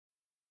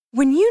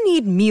When you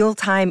need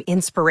mealtime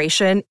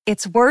inspiration,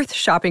 it's worth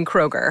shopping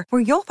Kroger,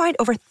 where you'll find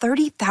over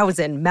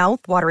 30,000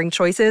 mouth-watering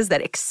choices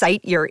that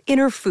excite your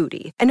inner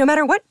foodie. And no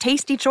matter what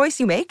tasty choice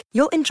you make,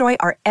 you'll enjoy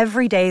our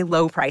everyday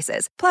low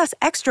prices, plus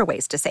extra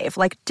ways to save,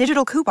 like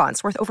digital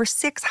coupons worth over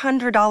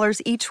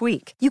 $600 each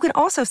week. You can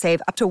also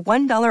save up to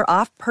 $1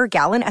 off per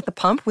gallon at the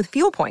pump with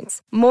fuel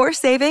points. More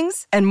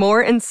savings and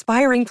more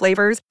inspiring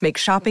flavors make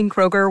shopping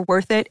Kroger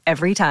worth it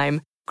every time.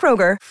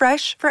 Kroger,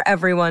 fresh for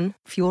everyone.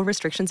 Fuel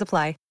restrictions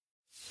apply.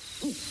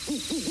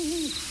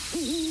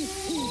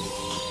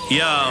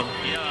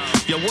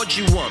 Yo, what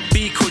do you want?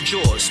 Beak or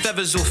jaws?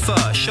 Feathers or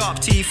fur? Sharp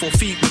teeth or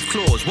feet with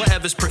claws?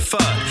 Whatever's preferred.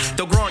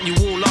 They'll grant you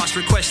all last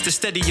requests to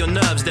steady your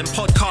nerves. Then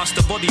podcast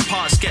the body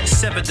parts get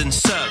severed and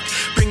served.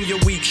 Bring your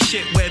weak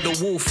shit where the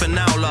wolf and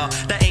owl are.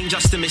 That ain't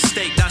just a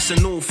mistake, that's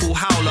an awful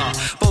howler.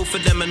 Both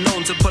of them are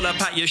known to pull up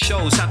at your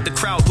shows. Have the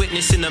crowd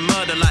witnessing a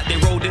murder like they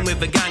rolled in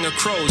with a gang of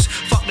crows.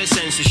 Fuck the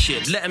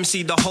censorship, let them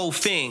see the whole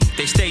thing.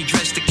 They stay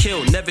dressed to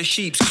kill, never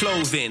sheep's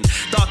clothing.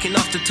 Dark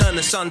enough to turn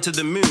the sun to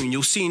the moon.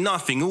 You'll see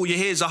nothing, all you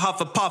hear is a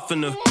huff a puff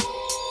and a...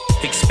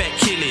 Expect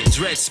killings,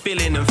 red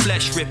spilling and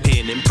flesh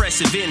ripping.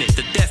 Impressive in it,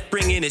 the death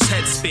bringing his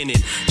head spinning.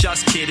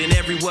 Just kidding,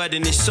 every word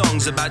in this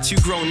song's about two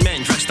grown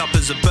men dressed up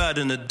as a bird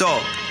and a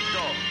dog.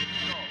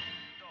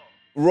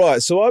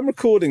 Right, so I'm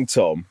recording,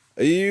 Tom.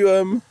 Are you,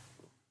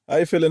 how are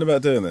you feeling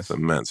about doing this? The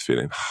man's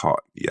feeling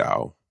hot,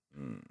 yo.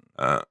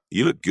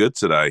 You look good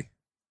today.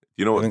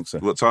 You know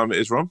what time it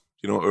is, Ron?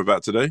 You know what we're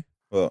about to do?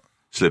 What?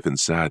 Slip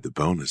inside the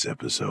bonus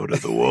episode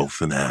of the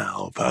Wolf and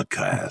Owl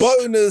podcast.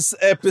 Bonus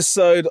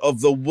episode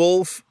of the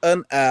Wolf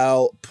and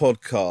Owl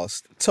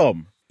podcast.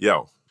 Tom.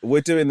 Yo.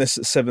 We're doing this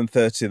at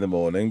 7:30 in the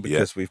morning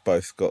because we've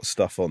both got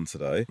stuff on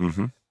today.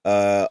 Mm-hmm.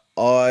 I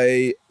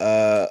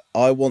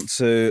want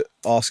to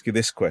ask you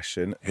this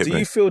question. Do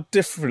you feel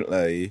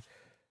differently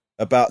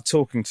about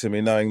talking to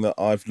me knowing that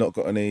I've not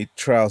got any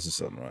trousers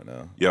on right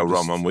now? Yeah,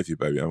 Ron, I'm with you,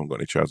 baby. I haven't got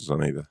any trousers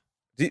on either.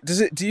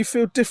 Do you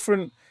feel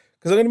different?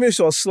 Because I'm going to be honest,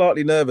 I was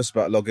slightly nervous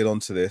about logging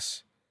onto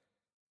this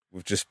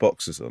with just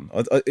boxers on.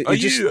 Are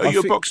you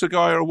a boxer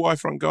guy or a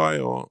Y-front guy,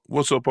 or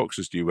what sort of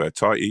boxers do you wear?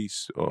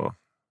 Tighties or?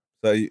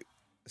 So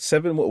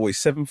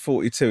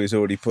 742 is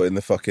already put in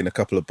the fucking a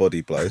couple of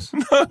body blows.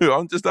 No,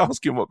 I'm just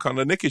asking what kind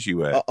of knickers you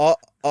wear.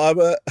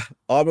 I'm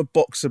a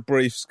boxer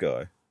briefs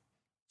guy.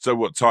 So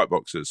what, tight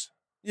boxers?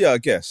 Yeah, I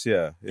guess.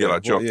 Yeah,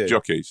 like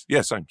jockeys.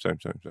 Yeah, same.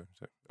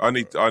 I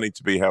need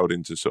to be held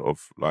into sort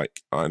of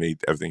like, I need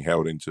everything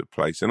held into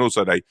place, and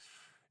also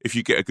if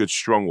you get a good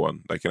strong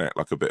one, they can act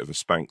like a bit of a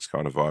Spanx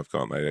kind of vibe,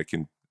 can't they?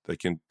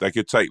 They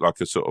could take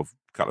like a sort of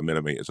couple of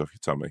millimeters off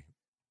your tummy.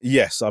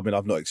 Yes, I mean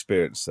I've not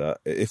experienced that.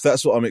 If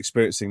that's what I'm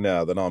experiencing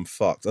now, then I'm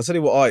fucked. I'll tell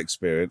you what I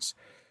experience.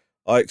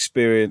 I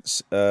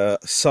experience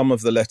some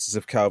of the letters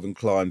of Calvin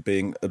Klein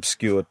being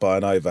obscured by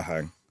an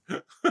overhang.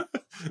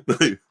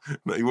 No,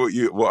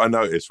 what I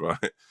noticed,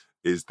 right,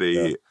 is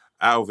the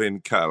Alvin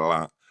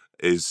Klein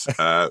is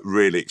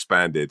really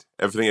expanded.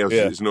 Everything else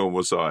is its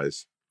normal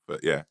size.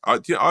 But yeah, I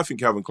think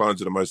Calvin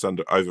Klein's are the most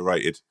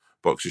overrated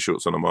boxer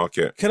shorts on the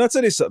market. Can I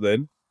tell you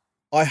something?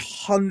 I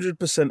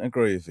 100%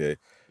 agree with you.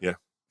 Yeah.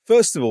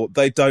 First of all,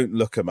 they don't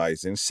look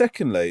amazing.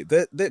 Secondly,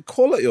 their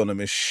quality on them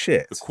is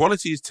shit. The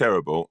quality is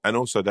terrible, and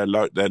also they're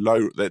low.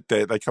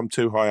 They come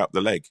too high up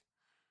the leg.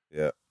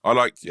 Yeah. I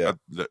like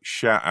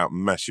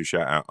massive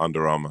shout out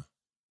Under Armour.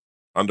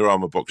 Under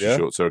Armour boxer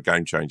shorts are a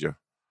game changer.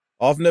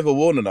 I've never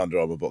worn an Under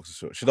Armour boxer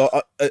short. Should I?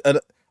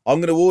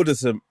 I'm going to order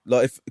some,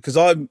 because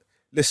I'm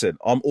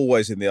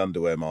always in the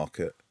underwear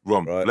market.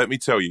 Ron, right? Let me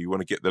tell you, you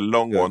want to get the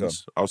long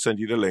ones. I'll send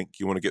you the link.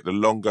 You want to get the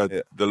longer, down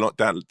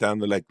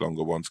the leg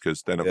longer ones,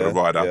 because they're not going to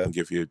ride up and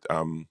give you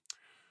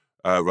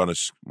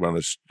runner's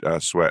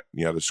sweat.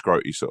 You know, the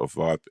scroty sort of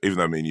vibe. Even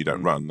though you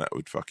don't run, that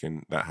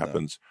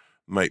happens. No.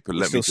 Mate, but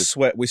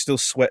we still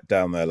sweat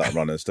down there like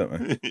runners, don't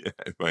we? Yeah,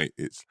 mate.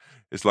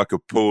 It's like a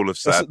pool of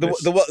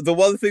sadness. The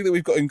one thing that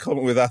we've got in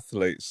common with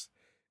athletes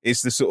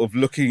is the sort of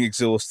looking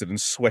exhausted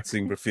and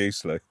sweating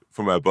profusely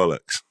from our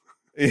bollocks.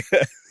 Yeah.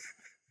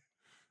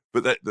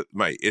 But that,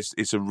 mate,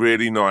 it's a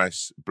really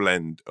nice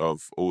blend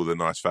of all the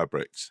nice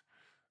fabrics,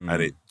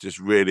 and it just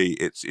really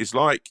it's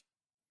like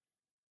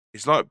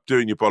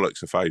doing your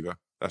bollocks a favour.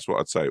 That's what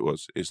I'd say it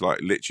was. It's like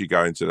literally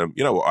going to them.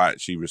 You know what? I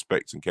actually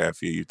respect and care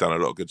for you. You've done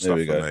a lot of good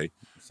stuff for me.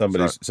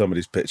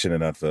 Somebody's pitching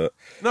an advert.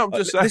 No, I'm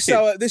just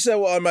saying. This is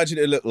how I imagine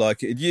it look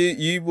like.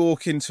 You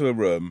walk into a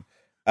room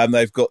and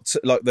they've got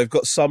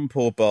some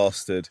poor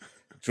bastard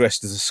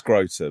dressed as a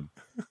scrotum,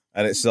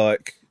 and it's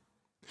like,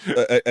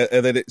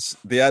 and then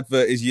the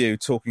advert is you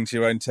talking to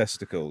your own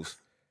testicles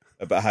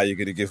about how you're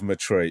going to give them a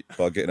treat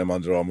by getting them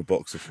Under Armour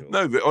boxer shorts.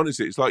 No, but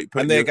honestly, it's like...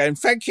 And they're going,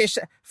 thank you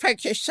so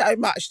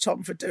much,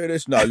 Tom, for doing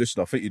this. No,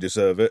 listen, I think you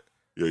deserve it.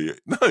 Yeah.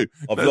 No.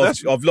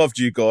 I've loved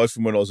you guys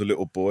from when I was a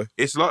little boy.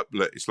 It's like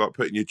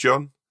putting your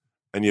John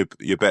and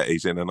your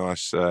Betty's in a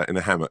nice, in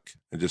a hammock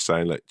and just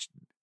saying, look,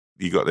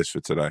 you got this for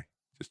today.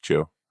 Just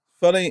chill.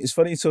 It's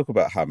funny you talk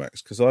about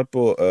hammocks, because I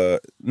bought,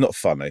 not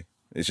funny,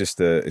 it's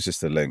just a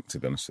link, to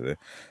be honest with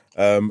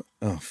you.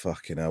 Oh,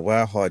 fucking hell.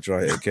 Wow,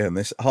 hydrate again.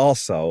 This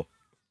arsehole.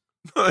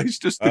 No, it's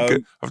just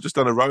I've just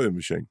done a rowing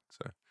machine.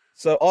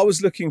 So I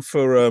was looking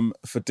for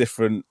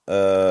different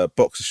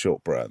boxer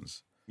short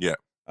brands. Yeah.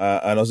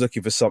 And I was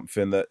looking for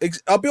something that,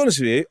 I'll be honest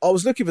with you, I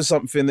was looking for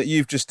something that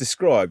you've just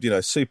described,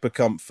 super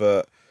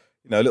comfort,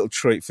 a little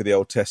treat for the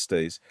old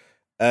testes.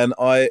 And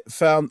I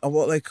found,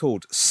 what are they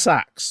called?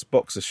 Sax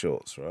boxer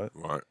shorts, right?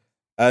 Right.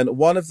 And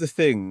one of the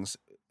things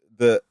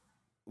that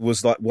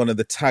was like one of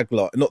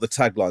the not the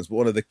taglines, but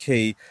one of the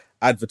key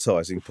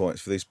advertising points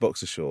for these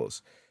boxer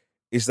shorts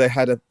is they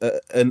had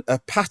a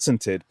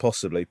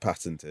possibly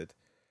patented,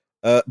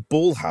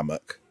 ball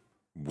hammock.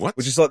 What?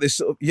 Which is like this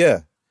sort of,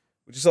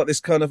 which is like this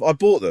kind of, I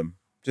bought them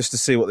just to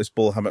see what this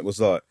ball hammock was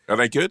like. Are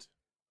they good?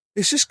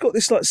 It's just got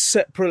this like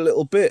separate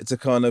little bit to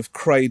kind of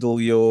cradle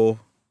your,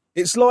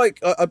 it's like,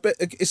 I bet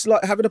it's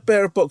like having a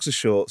pair of boxer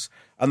shorts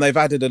and they've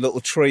added a little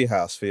tree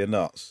house for your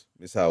nuts,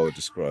 is how I would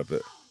describe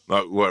it.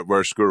 Like where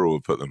a squirrel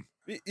would put them.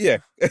 Yeah,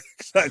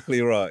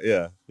 exactly right.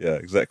 Yeah,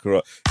 exactly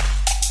right.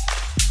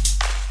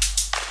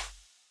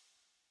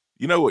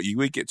 You know what?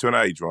 We get to an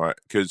age, right?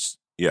 Because,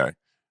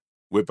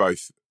 we're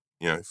both,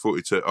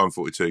 42. I'm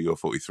 42, you're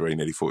 43,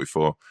 nearly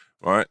 44,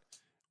 right?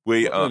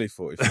 We are nearly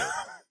 44.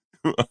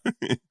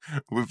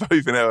 We're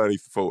both in our early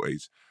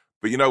 40s.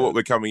 But you know what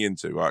we're coming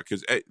into, right?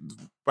 Because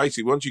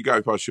basically, once you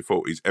go past your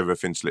 40s,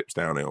 everything slips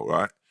downhill,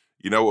 right?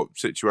 You know what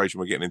situation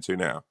we're getting into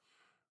now?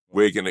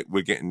 We're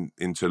getting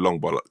into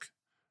long bollock,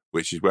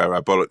 which is where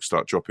our bollocks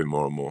start dropping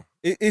more and more.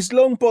 Is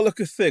long bollock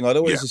a thing? I'd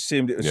always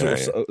assumed it was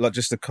sort of like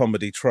just a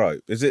comedy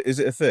trope. Is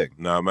it a thing?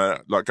 No, man.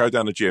 Like, go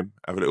down the gym,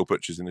 have a little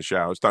butchers in the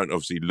showers. Don't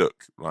obviously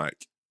look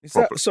like. Is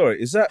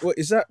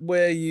that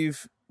where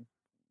you've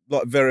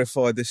like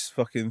verified this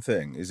fucking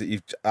thing? Is that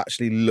you've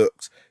actually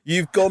looked?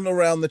 You've gone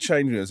around the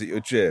change rooms at your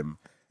gym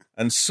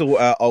and sought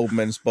out old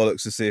men's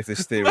bollocks to see if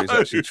this theory is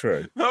actually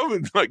true. I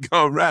wouldn't like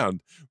go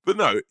around, but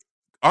no,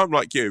 I'm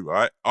like you,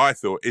 right? I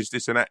thought, is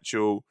this a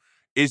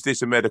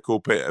medical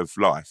bit of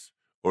life,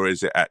 or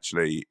is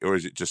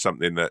it just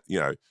something that,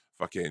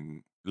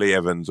 fucking Lee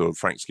Evans or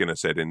Frank Skinner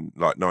said in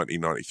like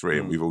 1993,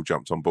 and we've all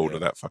jumped on board of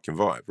that fucking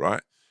vibe,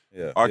 right?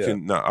 Yeah, I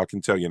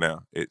can tell you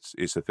now,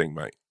 it's a thing,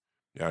 mate.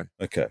 Yeah.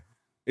 Okay.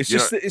 It's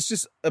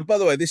just. And by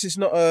the way, this is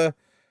not a.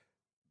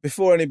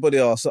 Before anybody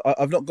asks,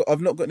 I've not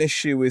got an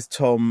issue with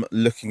Tom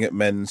looking at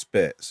men's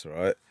bits,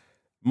 right?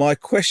 My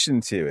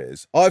question to you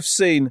is,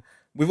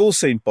 we've all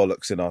seen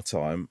bollocks in our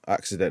time,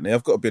 accidentally.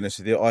 I've got to be honest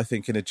with you. I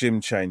think in a gym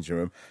changing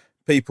room,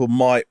 people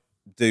might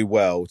do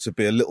well to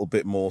be a little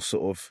bit more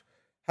sort of,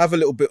 have a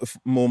little bit of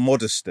more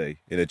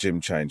modesty in a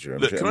gym changing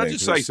room. Look, can I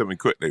just say something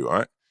quickly,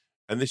 right?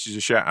 And this is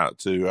a shout out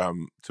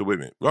to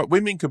women. Like,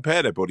 women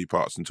compare their body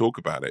parts and talk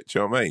about it. Do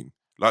you know what I mean?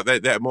 Like,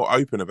 they're more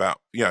open about,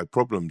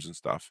 problems and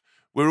stuff.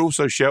 We're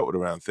also sheltered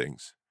around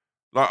things.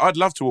 Like, I'd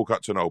love to walk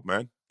up to an old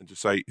man and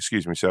just say,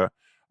 "Excuse me, sir,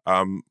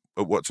 at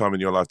what time in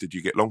your life did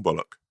you get long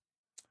bollock?"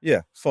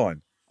 Yeah,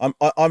 fine.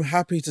 I'm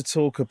happy to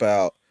talk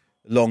about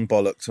long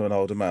bollock to an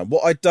older man.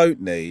 What I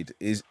don't need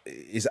is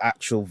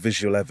actual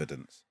visual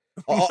evidence.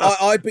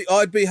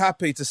 I'd be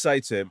happy to say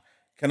to him,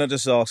 "Can I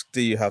just ask,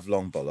 do you have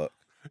long bollock?"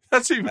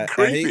 That's even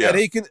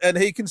creepier. And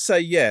he can say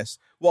yes.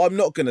 What I'm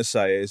not going to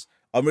say is,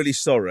 "I'm really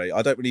sorry,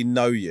 I don't really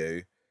know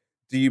you.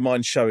 Do you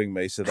mind showing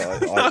me so that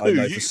I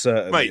know for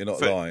certain that you're not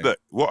lying?" Look,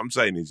 what I'm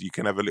saying is, you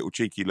can have a little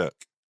cheeky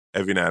look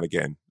every now and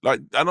again. Like,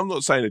 and I'm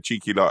not saying a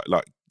cheeky like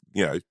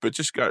but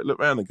just go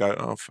look around and go,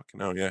 "Oh, fucking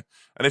hell, yeah."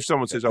 And if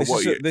someone says,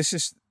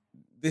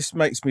 This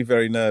makes me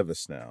very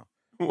nervous now.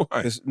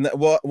 Why?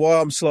 Why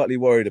I'm slightly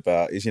worried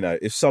about is,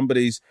 if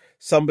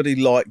somebody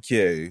like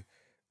you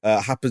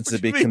happens to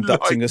be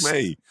conducting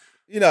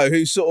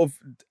who sort of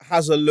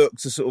has a look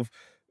to sort of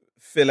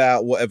fill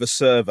out whatever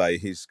survey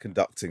he's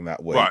conducting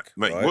that week. Right,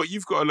 mate. Right? What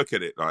you've got to look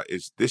at it like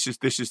is this is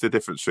the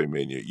difference between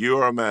me and you. You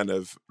are a man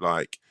of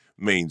like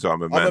means.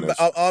 I'm a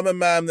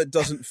man that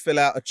doesn't fill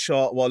out a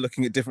chart while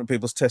looking at different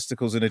people's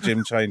testicles in a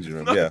gym changing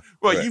room. Yeah.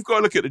 Well, you've got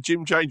to look at the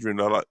gym changing room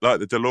like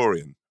the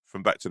DeLorean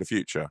from Back to the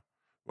Future,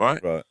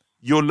 right? Right.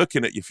 You're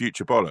looking at your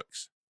future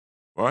bollocks,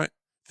 right?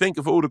 Think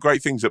of all the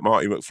great things that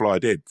Marty McFly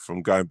did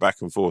from going back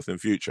and forth in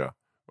future,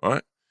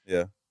 right?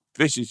 Yeah.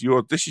 This is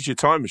your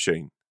time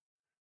machine.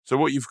 So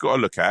what you've got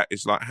to look at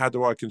is like, how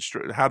do I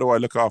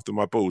look after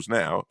my balls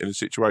now in a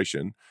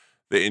situation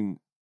that in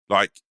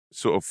like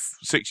sort of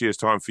 6 years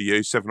time for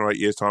you, 7 or 8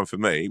 years time for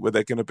me, where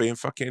they're going to be in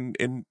fucking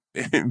in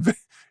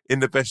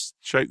the best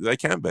shape that they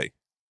can be.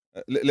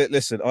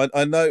 Listen,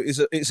 I know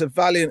it's a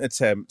valiant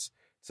attempt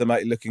to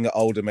make looking at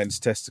older men's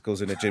testicles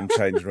in a gym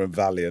changing room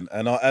valiant,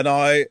 and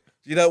I,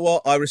 you know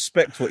what, I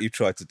respect what you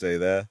tried to do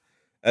there,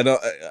 and I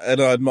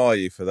admire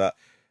you for that.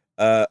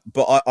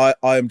 But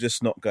I am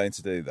just not going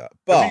to do that.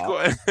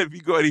 But have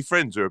you got any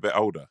friends who are a bit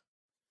older?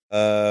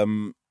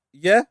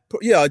 Yeah,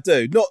 I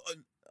do.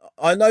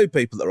 I know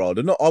people that are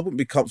older. I wouldn't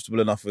be comfortable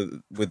enough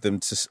with them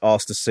to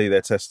ask to see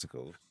their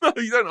testicles. No,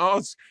 you don't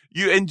ask.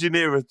 You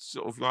engineer a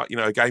sort of like,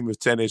 a game of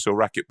tennis or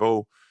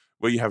racquetball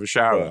where you have a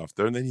shower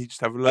after, and then you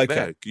just have a look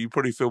there. You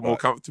probably feel more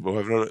comfortable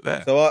having a look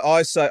there. So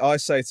I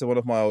say to one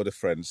of my older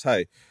friends,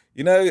 "Hey,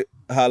 you know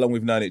how long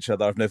we've known each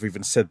other? I've never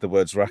even said the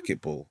words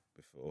racquetball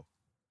before."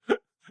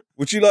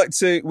 Would you like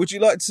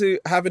to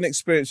have an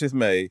experience with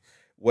me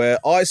where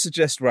I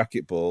suggest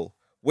racquetball,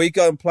 we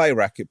go and play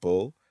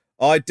racquetball,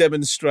 I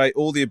demonstrate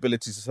all the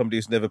abilities of somebody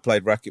who's never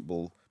played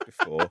racquetball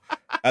before,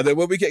 and then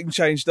when we're getting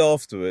changed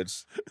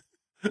afterwards,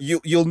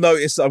 you'll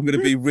notice that I'm going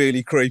to be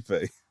really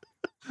creepy.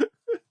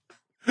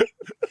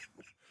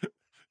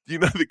 You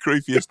know the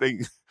creepiest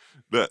thing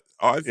that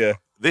I've. Yeah.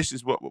 This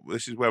is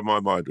where my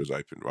mind was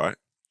opened. Right.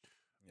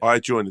 Yeah. I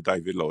joined the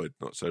David Lloyd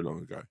not so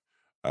long ago,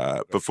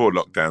 before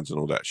lockdowns and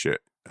all that shit,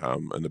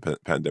 and the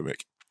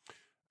pandemic.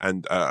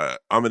 And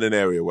I'm in an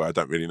area where I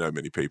don't really know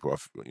many people.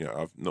 I've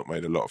not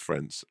made a lot of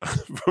friends,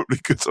 probably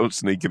because I'm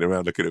sneaking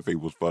around looking at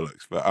people's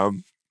bollocks. But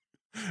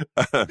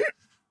no,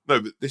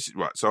 but this is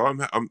right. So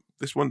I'm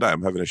this one day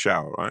I'm having a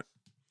shower. Right.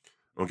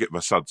 I'll get my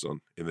suds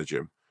on in the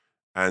gym.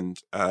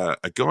 And a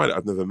guy that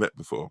I've never met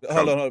before.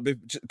 Hold on.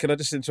 Can I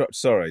just interrupt?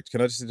 Sorry,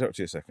 can I just interrupt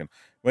you a second?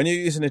 When you're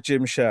using a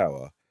gym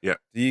shower, yeah,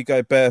 do you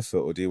go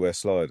barefoot or do you wear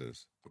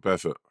sliders?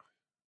 Barefoot.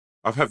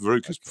 I've had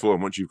verrucas before,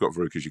 and once you've got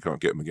verrucas, you can't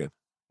get them again.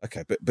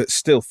 Okay, but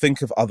still,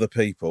 think of other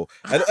people,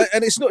 and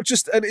it's not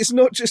just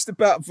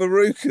about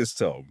verrucas,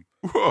 Tom.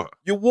 What?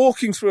 You're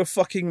walking through a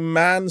fucking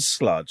man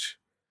sludge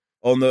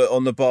on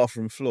the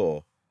bathroom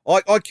floor.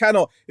 I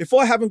cannot, if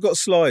I haven't got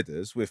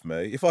sliders with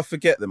me, if I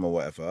forget them or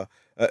whatever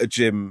at a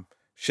gym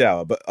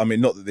shower, but I mean,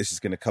 not that this is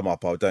going to come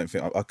up. I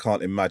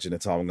can't imagine a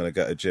time I'm going to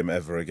go to a gym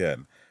ever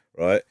again,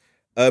 right?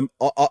 I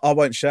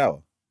won't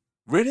shower.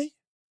 Really?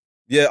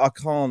 Yeah, I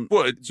can't.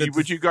 What,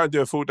 would you go and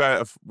do a full day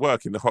of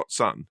work in the hot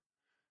sun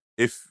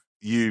if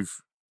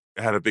you've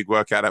had a big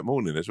workout that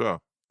morning as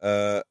well?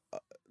 Well,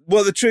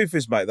 the truth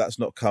is, mate, that's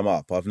not come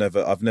up. I've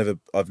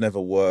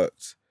never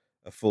worked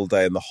a full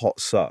day in the hot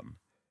sun.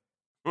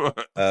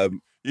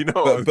 You know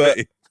what I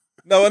mean?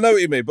 No, I know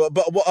what you mean, but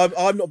what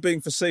I'm not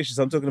being facetious.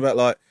 I'm talking about,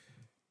 like,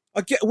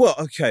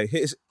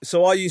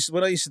 so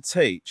when I used to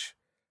teach,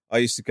 I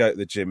used to go to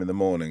the gym in the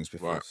mornings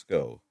before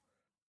school.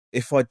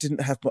 If I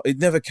didn't have it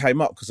never came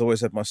up because I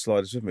always had my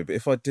sliders with me. But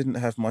if I didn't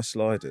have my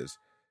sliders,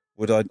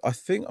 I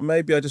think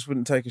maybe I just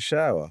wouldn't take a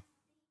shower.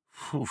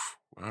 Oof,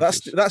 wow,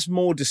 that's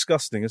more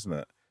disgusting, isn't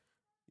it?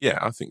 Yeah,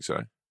 I think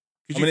so.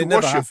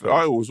 Because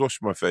I always wash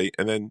my feet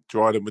and then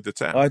dry them with the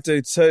towel. I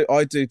do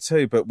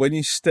too. But when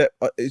you step,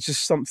 it's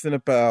just something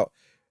about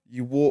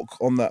you walk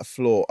on that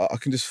floor. I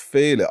can just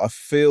feel it. I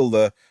feel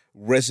the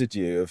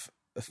residue of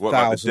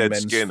thousand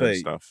men's skin feet and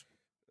stuff.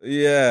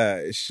 Yeah,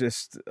 it's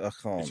just I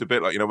can't. It's a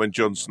bit like when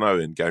Jon Snow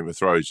in Game of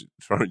Thrones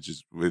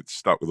is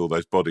stuck with all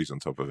those bodies on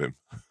top of him.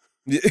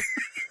 Yeah.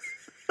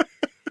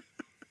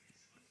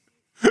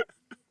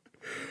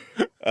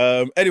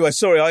 Anyway,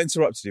 sorry, I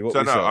interrupted you.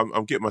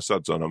 I'm getting my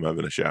suds on. I'm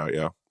having a shower.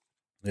 Yeah.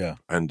 Yeah.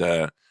 And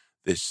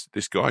this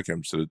guy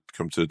comes to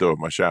the door of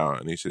my shower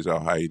and he says, "Oh,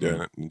 how you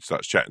doing?" And he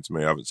starts chatting to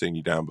me. I haven't seen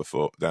you down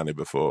here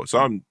before. So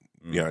I'm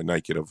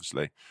naked,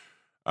 obviously.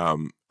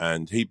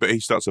 And he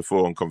starts a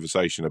full-on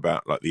conversation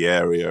about like the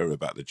area,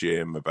 about the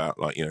gym, about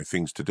like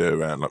things to do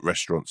around like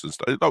restaurants and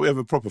stuff. Like we have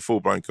a proper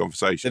full-blown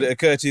conversation. Did it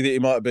occur to you that he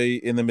might be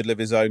in the middle of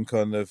his own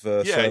kind of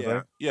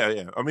survey?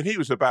 Yeah. I mean, he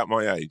was about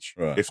my age,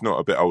 right, if not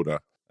a bit older.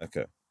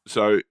 Okay.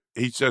 So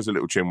he says a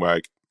little chin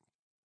wag.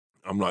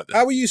 I'm like,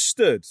 how were you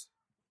stood?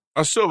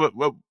 I sort of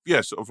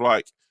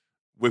like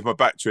with my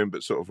back to him,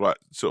 but sort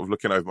of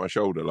looking over my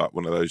shoulder, like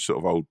one of those sort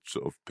of old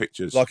sort of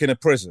pictures, like in a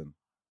prison.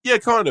 Yeah,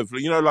 kind of.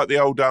 Like the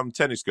old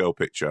tennis girl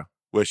picture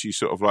where she's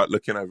sort of like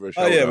looking over her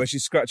shoulder. Oh yeah, where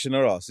she's scratching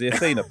her ass. The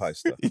Athena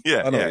poster.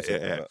 Yeah. A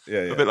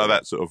bit like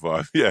that sort of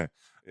vibe. Yeah.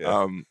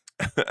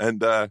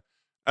 And I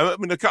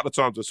mean, a couple of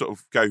times I sort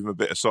of gave him a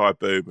bit of side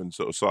boob and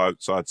sort of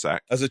side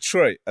sack as a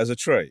treat.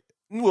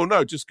 Well,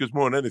 no, just because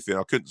more than anything,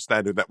 I couldn't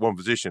stand in that one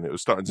position. It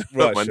was starting to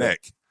hurt my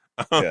neck.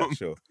 Yeah,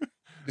 sure.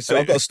 So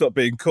I've got to stop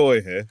being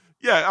coy here.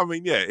 Yeah, I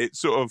mean, it's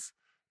sort of.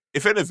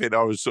 If anything,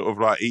 I was sort of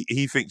like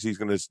he thinks he's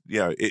going to,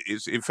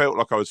 it felt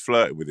like I was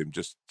flirting with him,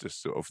 just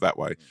sort of that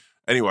way.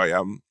 Anyway,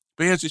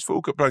 but he has this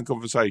full-blown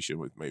conversation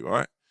with me,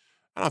 right?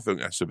 And I think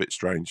that's a bit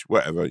strange.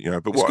 Whatever,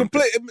 But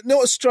it's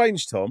not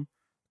strange, Tom.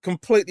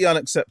 Completely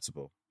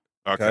unacceptable.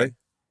 Okay,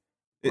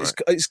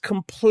 it's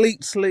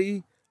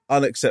completely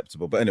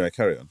unacceptable. But anyway,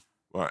 carry on.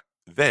 Right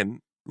then,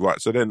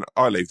 So then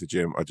I leave the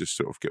gym. I just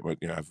sort of get my,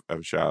 have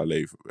a shower,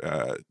 leave.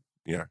 Go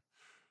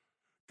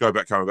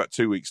back home. About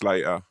 2 weeks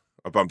later,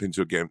 I bump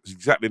into again. It's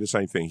exactly the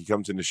same thing. He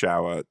comes in the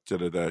shower,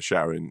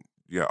 showering.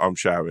 I'm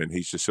showering.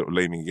 He's just sort of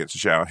leaning against the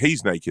shower.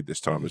 He's naked this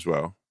time as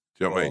well.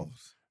 Do you know what I mean?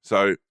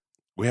 So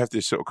we have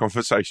this sort of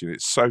conversation.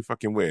 It's so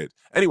fucking weird.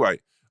 Anyway,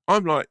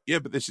 I'm like, yeah,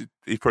 but he's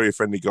probably a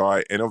friendly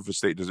guy, and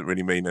obviously it doesn't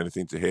really mean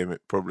anything to him.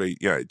 It probably,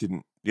 it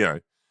didn't,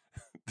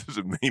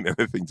 doesn't mean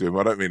anything to him.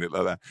 I don't mean it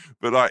like that.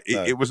 But like,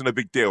 it wasn't a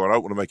big deal. I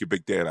don't want to make a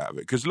big deal out of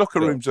it because locker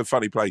rooms are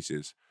funny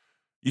places.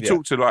 You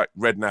talk to like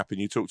Redknapp and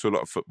you talk to a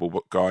lot of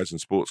football guys and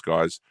sports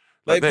guys.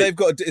 Like they've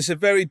got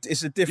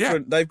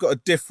they've got a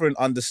different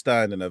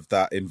understanding of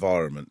that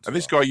environment. And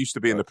this guy used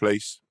to be in the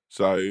police,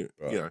 so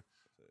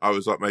I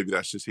was like, maybe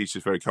he's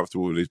just very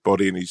comfortable with his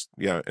body, and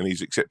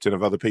he's accepting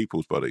of other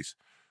people's bodies.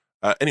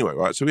 Anyway,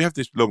 right, so we have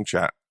this long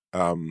chat,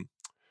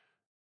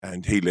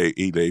 And he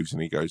leaves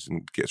and he goes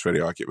and gets ready.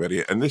 I get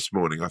ready. And this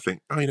morning I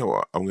think, oh, you know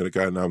what? I'm going to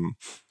go and I'm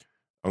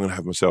going to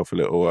have myself a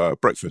little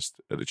breakfast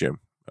at the gym.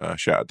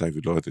 Shout out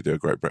David Lloyd, they do a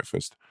great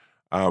breakfast.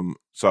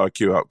 So I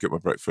queue up, get my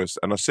breakfast,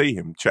 and I see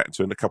him chatting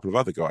to a couple of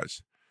other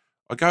guys.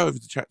 I go over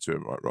to chat to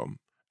him, right, Rom,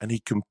 and he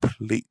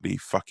completely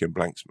fucking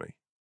blanks me.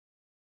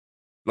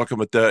 Like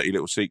I'm a dirty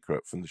little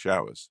secret from the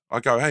showers.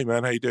 I go, hey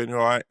man, how you doing? You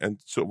all right? And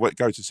sort of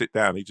go to sit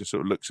down. He just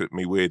sort of looks at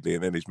me weirdly,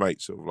 and then his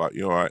mate sort of like,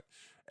 you all right?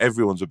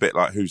 Everyone's a bit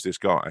like, who's this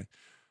guy?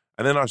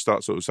 And then I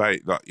start sort of saying,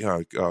 like, you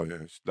know, oh yeah,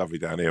 it's lovely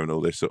down here and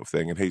all this sort of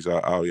thing. And he's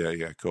like, oh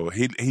yeah, cool.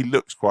 He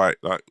looks quite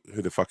like,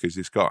 who the fuck is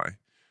this guy?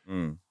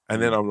 And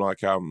then I'm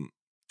like, oh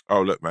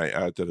look, mate,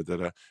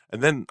 da-da-da-da.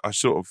 And then I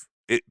sort of,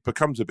 it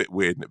becomes a bit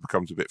weird and it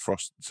becomes a bit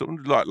frosty. Sort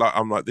of like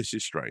I'm like, this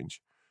is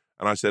strange.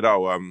 And I said,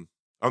 I'm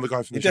the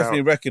guy from the shower. He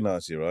definitely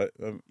recognised you, right?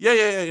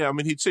 Yeah. I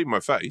mean, he'd seen my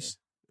face.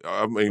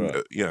 I mean,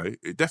 right. You know,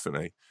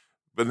 definitely.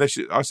 But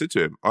I said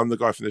to him, I'm the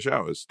guy from the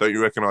showers. Don't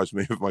you recognise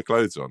me with my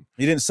clothes on?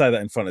 You didn't say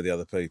that in front of the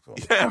other people.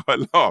 Yeah,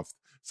 I laughed,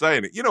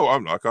 saying it. You know what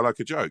I'm like? I like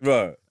a joke.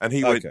 Right. And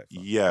he went,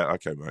 yeah,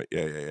 okay, mate.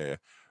 Yeah.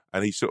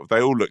 And he sort of,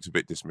 they all looked a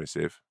bit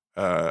dismissive.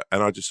 And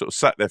I just sort of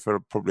sat there for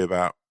probably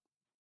about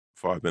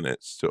 5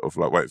 minutes, sort of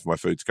like waiting for my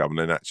food to come, and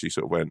then actually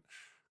sort of went,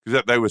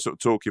 because they were sort of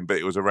talking, but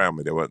it was around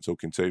me. They weren't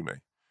talking to me.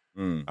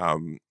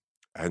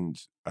 And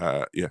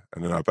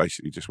then I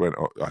basically just went,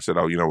 I said,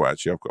 oh, you know what,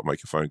 actually, I've got to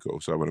make a phone call.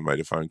 So I went and made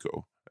a phone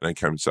call and then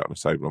came and sat on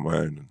the table on my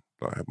own and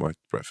I had my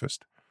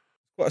breakfast.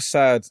 It's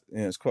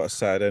quite a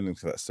sad ending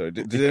to that story.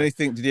 Did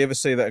you ever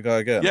see that guy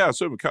again? Yeah, I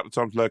saw him a couple of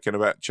times lurking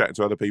about, chatting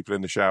to other people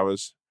in the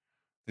showers.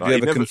 Did you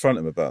ever confront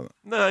him about that?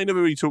 No, he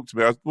never really talked to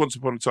me. Once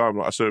upon a time,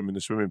 I saw him in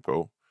the swimming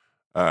pool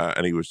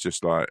and he was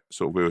just like,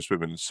 sort of, we were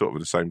swimming sort of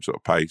at the same sort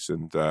of pace.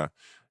 And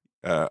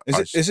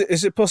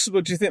is it possible,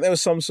 do you think there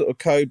was some sort of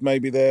code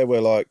maybe there where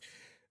like,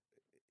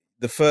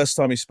 the first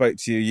time he spoke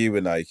to you, you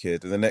were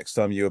naked, and the next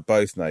time you were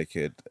both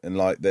naked, and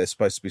like there's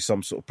supposed to be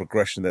some sort of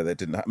progression there that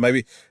didn't happen.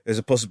 Maybe there's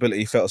a possibility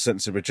he felt a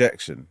sense of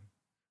rejection.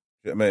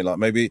 Do you know what I mean? Like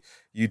maybe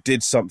you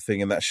did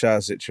something in that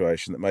shower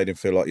situation that made him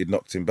feel like you'd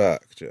knocked him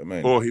back. Do you know what I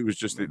mean?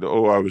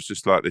 Or I was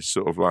just like this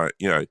sort of like,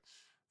 you know,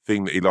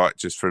 thing that he liked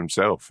just for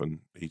himself, and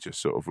he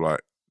just sort of like,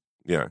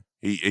 you know,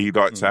 he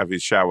liked to have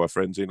his shower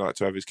friends, he liked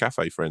to have his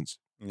cafe friends.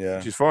 Yeah,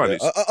 which is fine.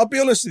 Yeah. I'll be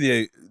honest with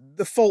you.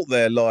 The fault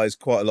there lies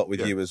quite a lot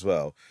with you as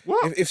well.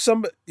 What? If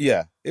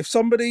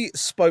somebody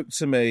spoke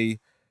to me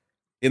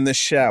in the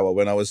shower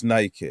when I was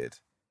naked,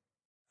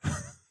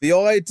 the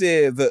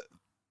idea that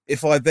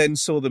if I then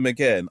saw them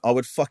again, I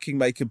would fucking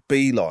make a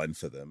beeline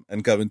for them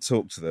and go and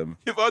talk to them.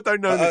 If I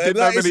don't know,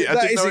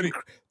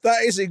 that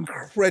is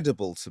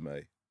incredible to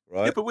me,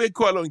 right? Yeah, but we had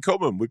quite a lot in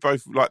common. We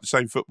both like the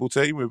same football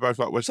team. We both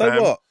like West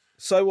Ham.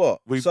 So what?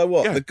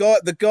 Yeah.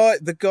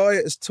 The guy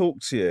has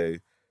talked to you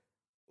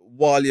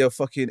while you're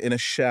fucking in a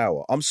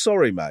shower. I'm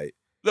sorry, mate.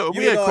 Look,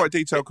 we had quite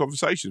detailed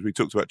conversations. We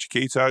talked about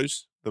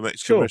Chiquitos, the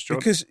Mexican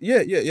restaurant. Because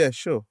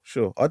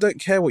sure. I don't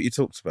care what you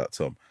talked about,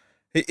 Tom.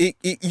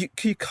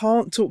 You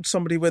can't talk to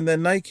somebody when they're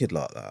naked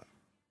like that.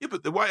 Yeah,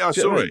 but the way I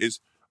saw it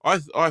is, I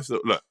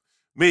thought, look,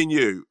 me and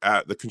you,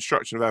 the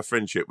construction of our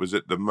friendship was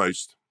at the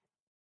most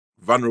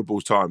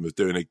vulnerable time of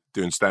doing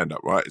stand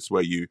up. Right, it's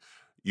where you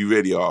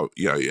really are,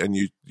 you know, and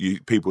you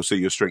people see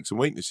your strengths and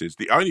weaknesses.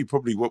 The only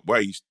probably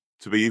way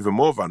to be even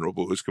more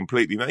vulnerable is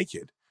completely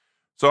naked.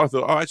 So I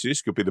thought, actually,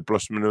 this could be the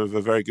blossoming of a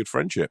very good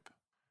friendship.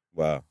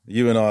 Wow.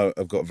 You and I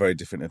have got very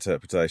different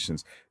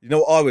interpretations. You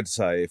know what I would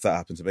say if that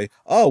happened to me?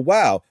 Oh,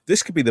 wow,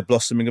 this could be the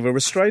blossoming of a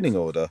restraining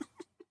order.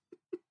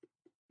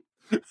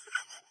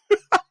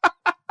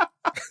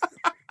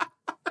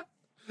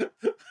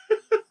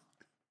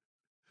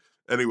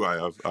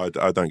 Anyway, I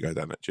don't go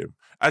down that gym.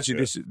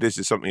 Actually, this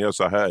is something else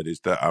I heard,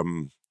 is that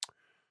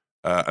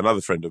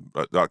another friend of,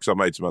 like, because I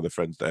made some other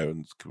friends there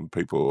and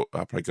people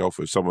I play golf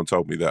with, someone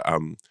told me that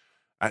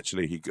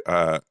actually he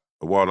a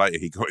while later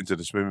he got into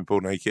the swimming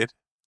pool naked.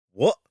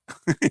 What?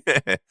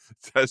 Yeah,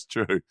 that's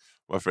true.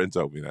 My friend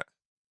told me that.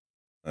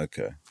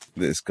 Okay,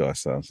 this guy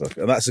sounds like,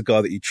 and that's a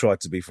guy that you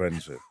tried to be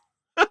friends with.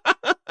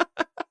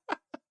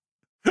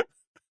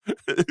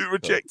 Who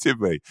rejected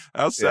me?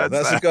 How sad!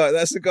 That's that?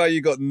 That's the guy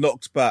you got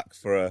knocked back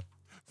for a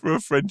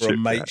friendship, for a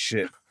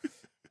mateship.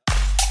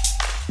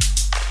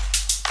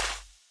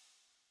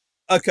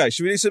 Okay,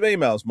 should we do some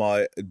emails,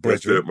 my brethren?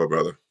 Let's do it, my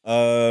brother.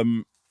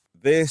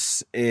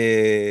 This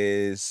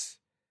is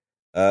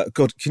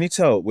God. Can you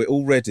tell we're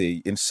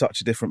already in such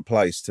a different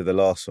place to the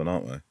last one,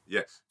 aren't we?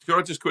 Yeah. Can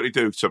I just quickly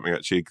do something?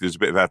 Actually, there's a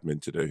bit of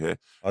admin to do here.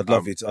 I'd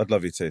love you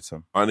to,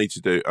 Tom. I need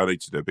to do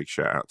a big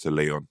shout out to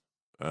Leon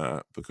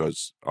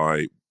because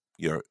a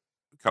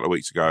couple of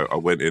weeks ago I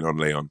went in on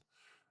Leon,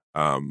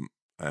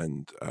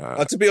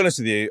 to be honest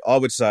with you, I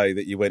would say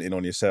that you went in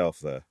on yourself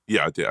there.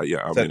 Yeah, I did.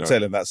 Yeah,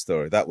 tell him that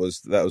story. That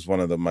was one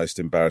of the most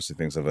embarrassing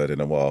things I've heard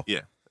in a while.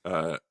 Yeah.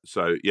 But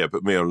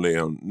me on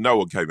Leon, no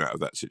one came out of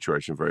that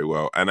situation very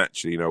well. And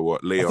actually, you know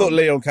what, Leon? I thought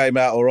Leon came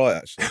out all right,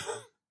 actually.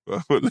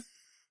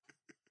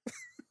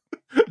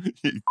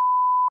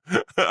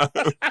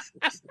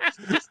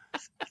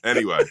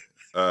 Anyway,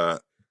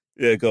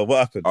 Yeah, go on. What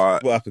happened?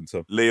 What happened,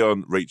 Tom?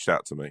 Leon reached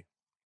out to me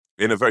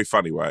in a very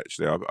funny way.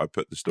 Actually, I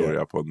put the story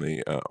up on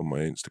my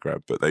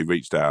Instagram, but they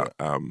reached out.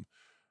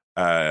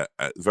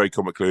 Very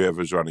comically,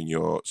 whoever's running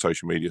your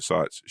social media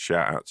sites,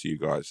 shout out to you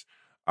guys.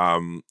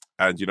 And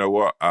you know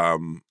what?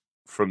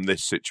 From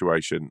this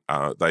situation,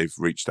 they've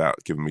reached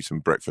out, given me some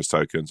breakfast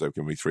tokens. They've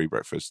given me 3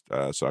 breakfasts,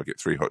 so I get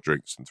 3 hot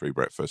drinks and 3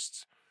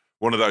 breakfasts.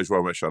 One of those,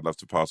 Romesh, I'd love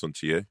to pass on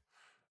to you.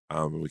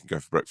 And we can go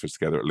for breakfast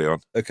together at Leon.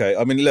 Okay,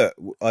 I mean, look,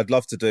 I'd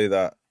love to do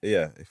that.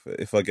 Yeah,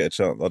 if I get a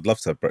chance, I'd love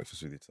to have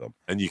breakfast with you, Tom.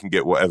 And you can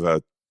get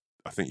whatever.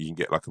 I think you can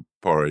get like a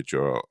porridge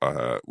or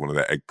one of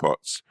their egg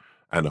pots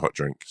and a hot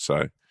drink.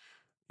 So,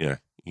 yeah,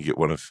 you get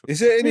one of. Is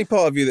there any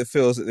part of you that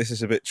feels that this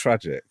is a bit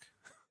tragic?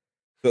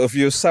 But if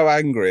you're so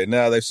angry and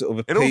now they've sort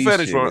of in all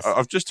fairness, you.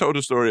 I've just told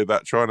a story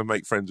about trying to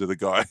make friends with a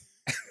guy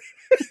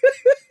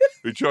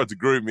who tried to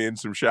groom me in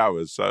some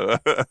showers. So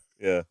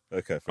yeah,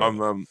 okay. So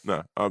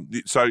no,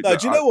 do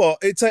you know what?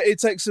 It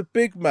takes a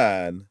big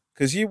man,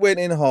 because you went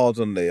in hard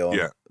on Leon.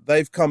 Yeah,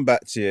 they've come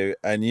back to you,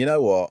 and you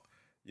know what?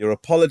 Are you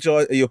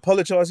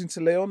apologising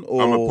to Leon?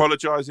 Or I'm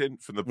apologising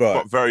from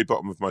the very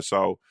bottom of my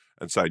soul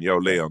and saying, "Yo,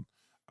 Leon,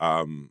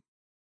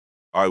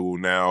 I will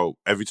now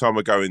every time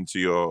I go into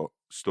your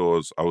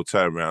stores, I will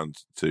turn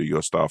around to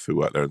your staff who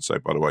work there and say,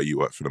 by the way, you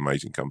work for an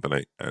amazing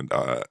company, and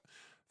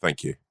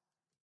thank you."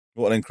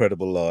 What an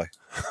incredible lie.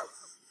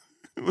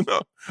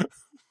 No.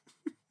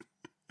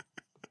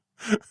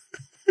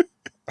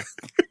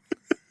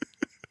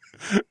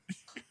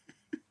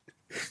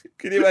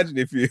 Can you imagine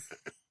if you're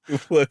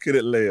working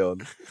at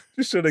Leon,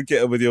 just trying to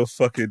get on with your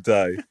fucking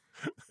day,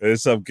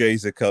 and some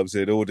geezer comes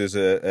in, orders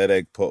an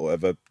egg pot,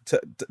 whatever,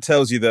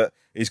 tells you that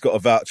he's got a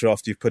voucher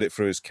after you've put it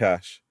through his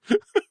cash,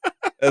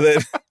 and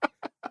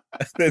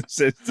then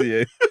says to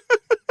you,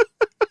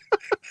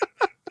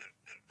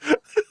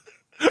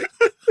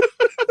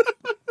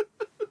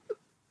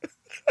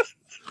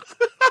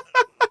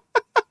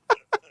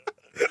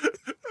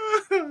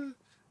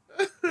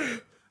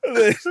 and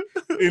then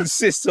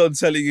insists on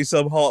telling you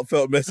some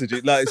heartfelt message.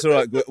 Like, it's all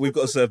right, we've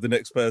got to serve the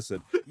next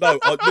person. No,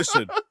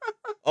 listen,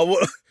 I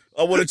want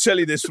to tell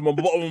you this from the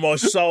bottom of my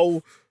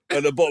soul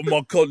and the bottom of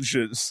my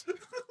conscience.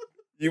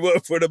 You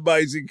work for an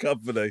amazing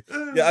company.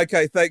 Yeah,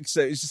 okay, thanks.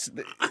 It's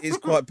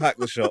quite packed,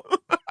 the shop.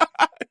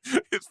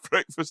 It's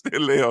breakfast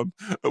in Leon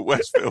at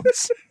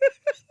Westfields.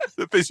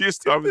 The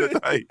busiest time of the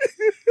day.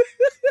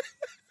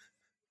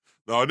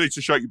 No, I need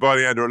to shake you by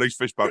the hand or at least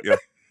fist bump you.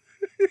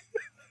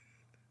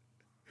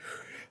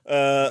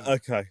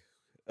 Okay.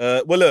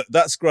 Well, look,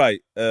 that's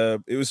great.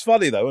 It was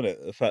funny, though, wasn't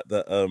it? The fact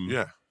that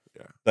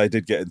they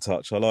did get in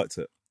touch. I liked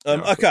it.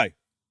 Okay.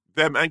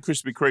 Them and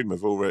Krispy Kreme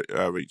have all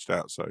reached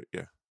out, so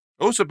yeah.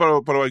 Also, by the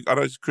way, I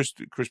know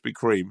Krispy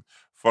Kreme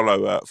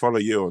follow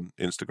you on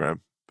Instagram,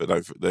 but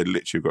they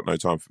literally got no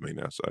time for me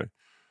now. So,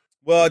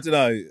 well, I don't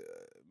know.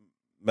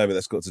 Maybe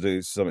that's got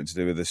something to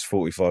do with this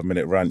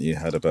 45-minute rant you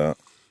had about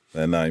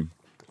their name.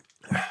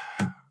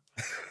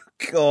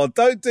 God,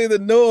 don't do the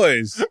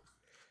noise.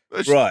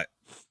 Right,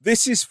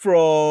 this is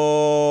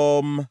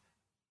from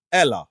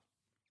Ella.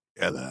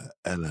 Ella.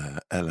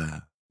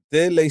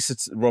 Dear Lisa,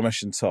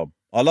 Romesh and Tom,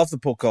 I love the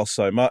podcast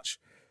so much.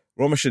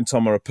 Romesh and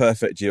Tom are a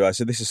perfect duo,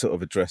 so this is sort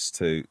of addressed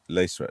to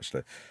Lisa,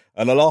 actually.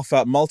 And I laugh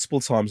out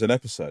multiple times an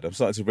episode. I'm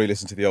starting to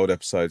re-listen to the old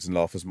episodes and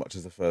laugh as much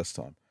as the first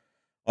time.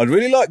 I'd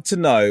really like to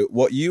know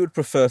what you would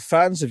prefer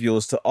fans of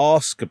yours to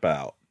ask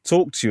about,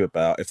 talk to you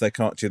about, if they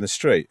can't you in the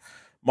street.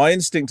 My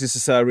instinct is to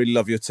say I really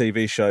love your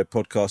TV show,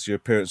 podcast, your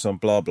appearance on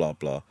blah, blah,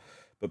 blah.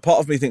 But part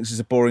of me thinks it's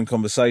a boring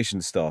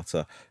conversation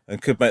starter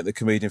and could make the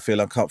comedian feel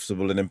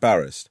uncomfortable and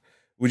embarrassed.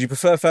 Would you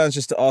prefer fans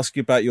just to ask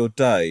you about your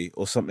day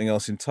or something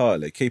else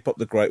entirely? Keep up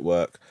the great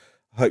work.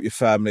 I hope your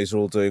families are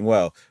all doing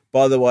well.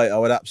 By the way, I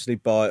would absolutely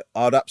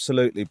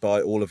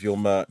buy all of your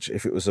merch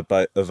if it was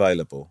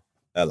available.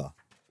 Ella.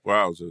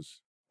 Wowzers.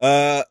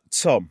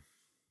 Tom.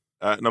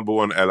 Number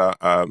one, Ella,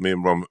 me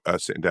and Rom are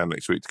sitting down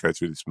next week to go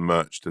through this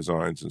merch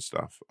designs and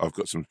stuff. I've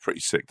got some pretty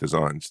sick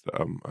designs that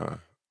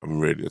I'm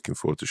really looking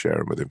forward to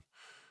sharing with him.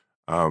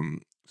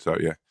 So,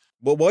 yeah.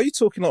 Well, why are you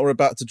talking like we're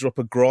about to drop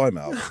a grime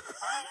out?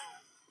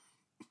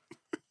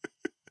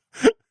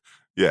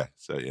 Yeah,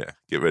 so yeah,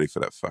 get ready for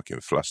that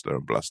fucking fluster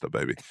and bluster,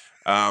 baby.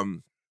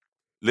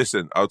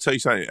 Listen, I'll tell you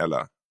something,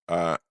 Ella.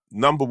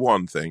 Number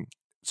one thing,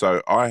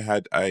 so I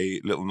had a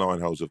little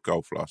 9 holes of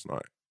golf last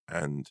night,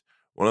 and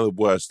one of the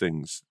worst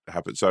things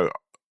happened. So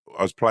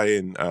I was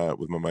playing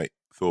with my mate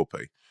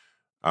Thorpe,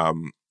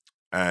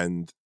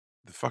 and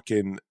the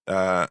fucking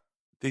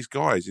these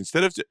guys,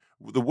 instead of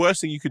the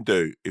worst thing you can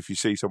do if you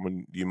see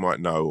someone you might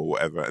know or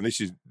whatever, and this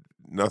is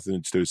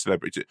nothing to do with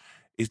celebrity,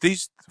 is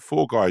these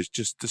 4 guys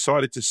just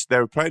decided they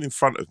were playing in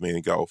front of me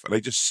in golf, and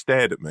they just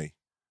stared at me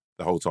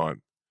the whole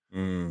time,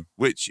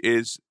 which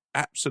is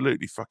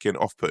absolutely fucking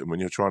off-putting when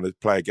you're trying to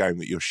play a game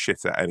that you're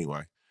shit at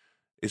anyway.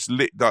 It's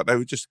like they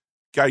were just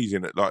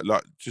gazing at,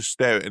 like just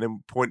staring and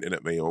then pointing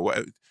at me or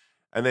whatever.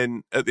 And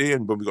then at the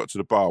end, when we got to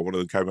the bar, one of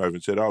them came over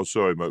and said, "Oh,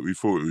 sorry, mate, we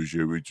thought it was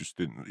you. We just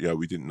didn't,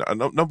 we didn't." And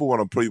number one,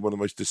 I'm probably one of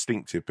the most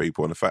distinctive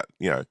people, and the fact,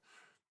 I'm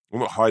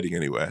not hiding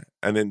anywhere.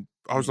 And then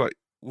I was like,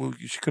 well,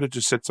 you could have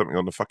just said something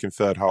on the fucking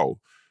third hole.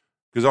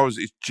 Because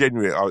it's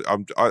genuinely,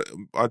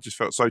 I just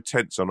felt so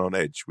tense and on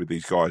edge with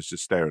these guys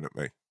just staring at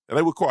me. And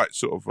they were quite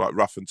sort of like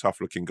rough and tough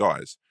looking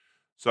guys.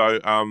 So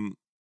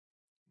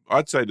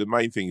I'd say the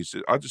main thing is,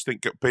 I just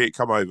think,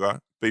 come over,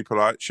 be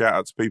polite, shout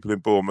out to people in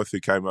Bournemouth who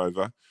came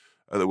over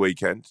at the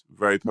weekend.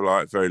 Very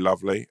polite, very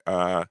lovely.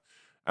 And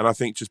I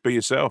think just be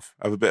yourself,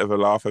 have a bit of a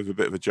laugh, have a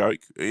bit of a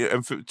joke,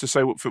 and to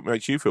say what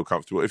makes you feel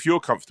comfortable. If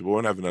you're comfortable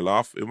and having a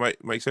laugh,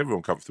 it makes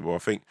everyone comfortable. I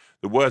think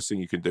the worst thing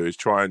you can do is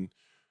try and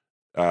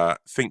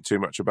think too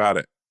much about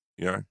it.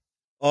 You know,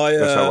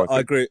 I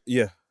agree.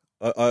 Yeah,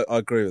 I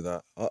agree with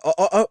that.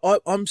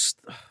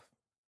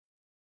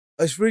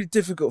 It's really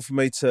difficult for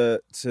me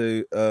to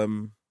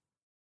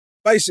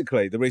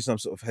basically, the reason I'm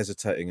sort of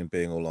hesitating and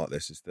being all like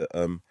this is that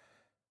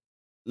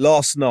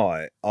last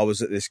night I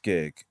was at this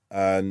gig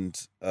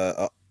and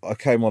I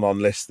came on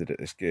unlisted at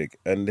this gig,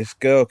 and this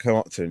girl came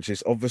up to me and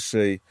she's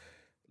obviously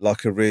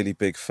like a really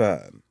big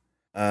fan.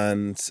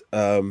 And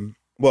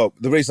well,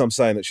 the reason I'm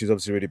saying that she's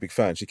obviously a really big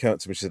fan, she came up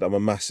to me and she said, I'm a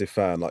massive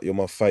fan, like you're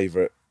my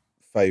favourite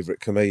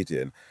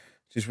comedian.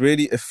 She's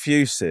really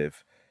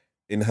effusive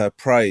in her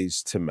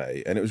praise to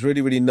me, and it was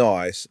really, really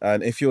nice.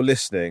 And if you're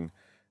listening,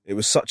 it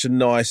was such a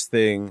nice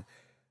thing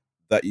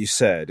that you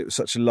said. It was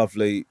such a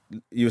lovely,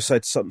 you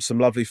said some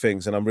lovely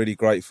things, and I'm really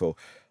grateful.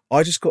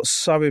 I just got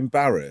so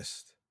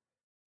embarrassed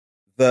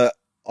that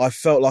I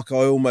felt like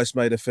I almost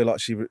made her feel like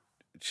she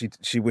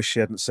wished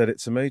she hadn't said it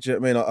to me. Do you know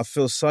what I mean? I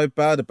feel so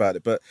bad about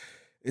it, but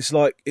it's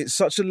like, it's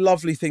such a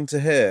lovely thing to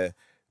hear,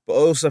 but I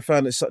also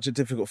found it such a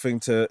difficult thing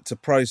to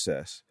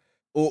process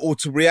or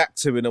to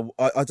react to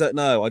I don't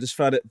know. I just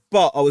found it,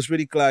 but I was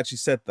really glad she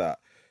said that.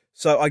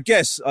 So I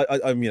guess,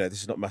 I'm,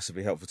 this is not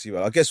massively helpful to you.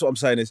 I guess what I'm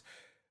saying is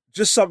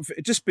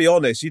just be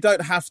honest. You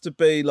don't have to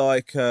be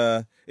like,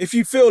 if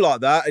you feel like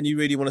that and you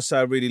really want to say,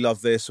 I really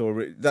love this,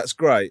 that's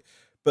great.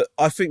 But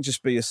I think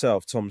just be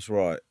yourself. Tom's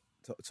right.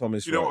 Tom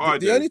is right. You know what I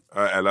do,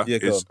 Ella,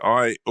 is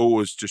I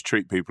always just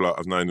treat people like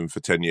I've known them for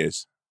 10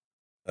 years.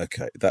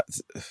 Okay,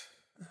 that's...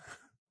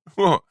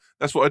 What?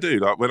 That's what I do.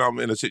 Like when I'm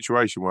in a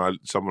situation where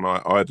someone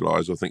I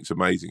idolise or think's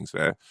amazing's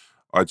there,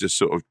 I just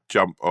sort of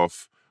jump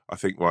off. I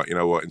think, right, you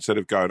know what? Instead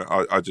of going,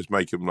 I just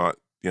make them like,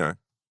 that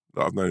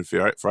I've known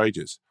for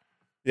ages.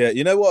 Yeah,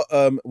 you know what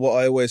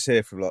I always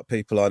hear from like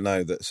people I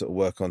know that sort of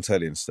work on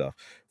telly and stuff,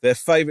 their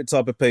favourite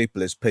type of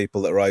people is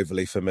people that are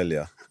overly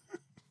familiar.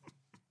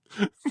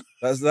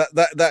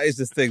 That is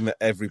the thing that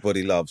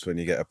everybody loves when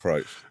you get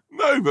approached.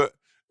 No, but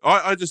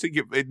I just think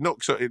it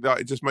knocks it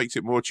just makes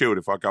it more chilled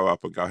if I go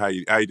up and go,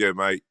 hey, how you doing,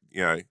 mate?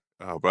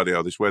 Oh bloody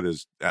hell, this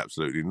weather's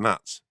absolutely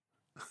nuts.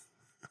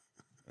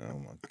 Oh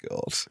my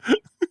God.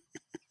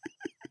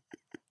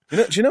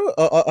 Do you know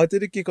I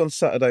did a gig on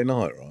Saturday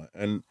night, right?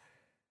 And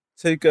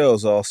two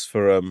girls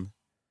came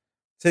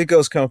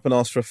up and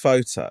asked for a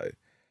photo,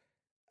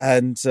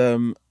 and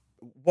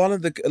one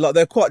of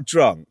they're quite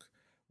drunk.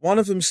 One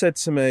of them said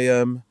to me,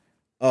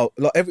 I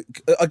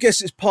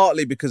guess it's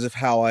partly because of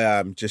how I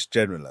am just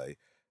generally,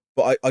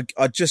 but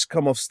I just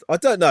come off. I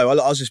don't know. I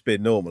was just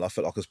being normal. I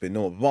felt like I was being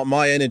normal.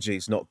 My energy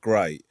is not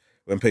great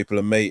when people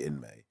are meeting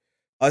me.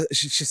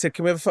 She said,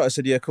 "Can we have a photo?" I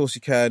said, "Yeah, of course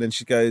you can." And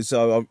she goes,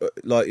 "Oh,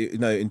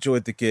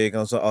 enjoyed the gig." And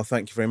I was like, "Oh,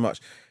 thank you very much."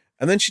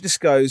 And then she just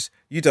goes,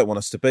 "You don't want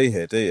us to be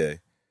here, do you?"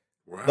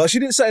 Wow. Like, she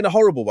didn't say it in a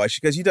horrible way.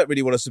 She goes, "You don't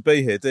really want us to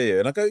be here, do you?"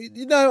 And I go,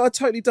 I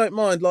totally don't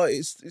mind. Like,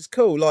 it's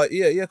cool. Like,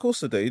 yeah, of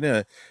course I do.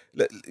 Then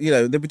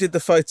we did the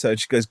photo, and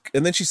she goes,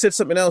 and then she said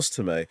something else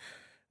to me.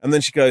 And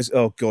then she goes,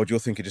 "Oh God, you're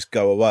thinking just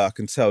go away. I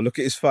can tell. Look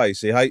at his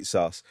face. He hates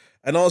us."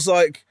 And I was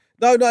like,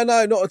 no,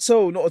 not at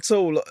all.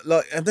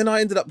 Like, and then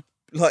I ended up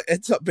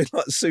being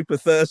like super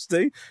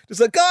thirsty.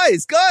 Just like,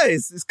 guys,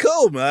 it's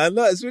cool, man.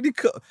 Like, it's really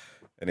cool.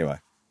 Anyway.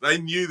 They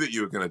knew that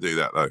you were going to do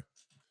that, though.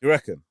 You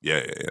reckon?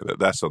 Yeah.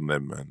 That's on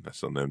them, man.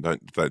 That's on them.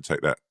 Don't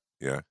take that.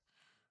 Yeah,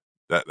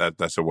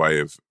 that's a way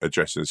of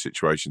addressing the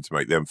situation to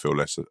make them feel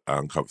less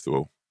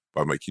uncomfortable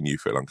by making you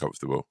feel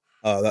uncomfortable.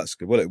 Oh, that's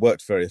good. Well, it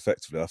worked very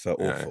effectively. I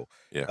felt awful.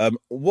 Yeah.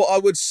 What I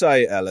would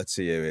say, Ella,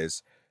 to you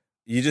is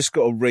you just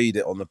got to read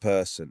it on the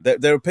person.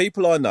 There are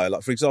people I know,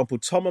 like for example,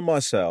 Tom and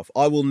myself.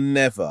 I will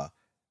never,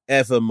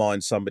 ever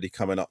mind somebody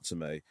coming up to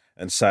me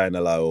and saying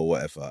hello or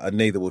whatever, and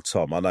neither will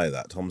Tom. I know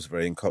that Tom's a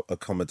very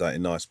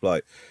accommodating, nice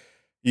bloke.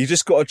 You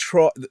just got to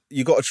try.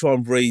 You got to try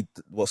and read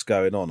what's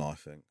going on. I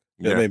think.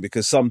 You know what I mean?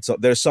 Because sometimes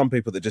there are some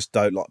people that just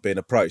don't like being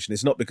approached, and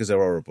it's not because they're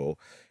horrible.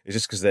 It's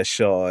just because they're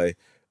shy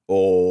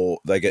or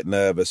they get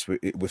nervous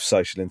with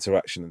social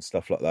interaction and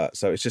stuff like that.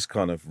 So it's just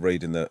kind of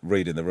reading the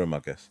room, I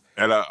guess.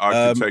 Ella, I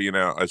can tell you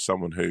now, as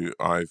someone who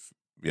I've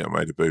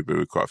made a boo-boo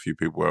with quite a few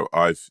people, where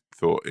I've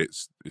thought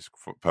it's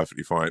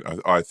perfectly fine.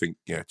 I think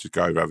just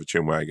go over, have a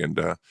chin wag,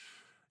 and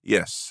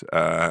yes,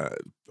 I've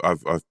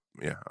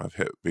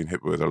been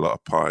hit with a lot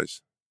of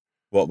pies.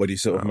 What, when you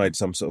sort of made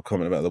some sort of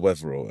comment about the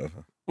weather or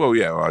whatever? Well,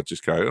 yeah, I'd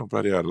just go, "Oh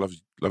bloody hell,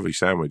 lovely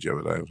sandwich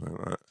over there," or something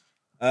like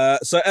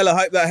that. So Ella,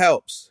 I hope that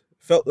helps.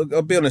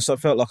 I'll be honest, I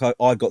felt like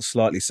I got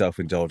slightly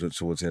self-indulgent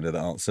towards the end of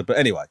that answer. But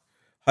anyway,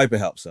 hope it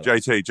helps. Ella.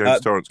 JT,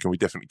 James Torrance, can we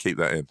definitely keep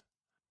that in?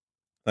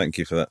 Thank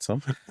you for that,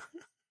 Tom.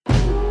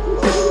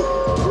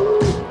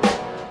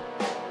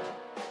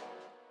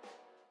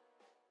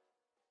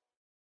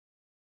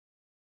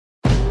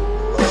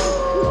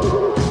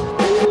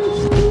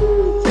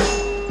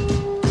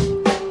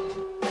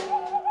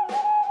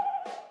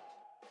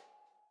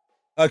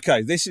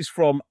 Okay, this is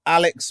from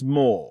Alex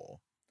Moore.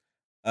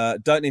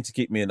 Don't need to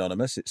keep me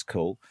anonymous. It's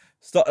cool.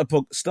 Started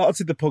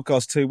the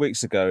podcast 2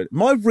 weeks ago.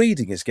 My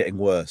reading is getting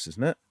worse,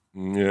 isn't it?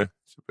 Yeah,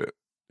 it's a bit.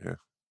 Yeah,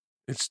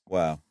 it's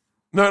wow.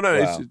 No,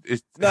 Wow.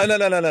 it's No.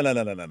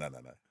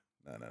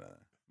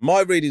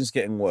 My reading's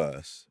getting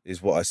worse,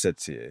 is what I said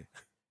to you,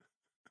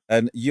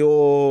 and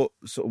your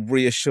sort of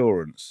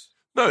reassurance.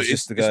 No, is it's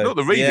just to go, not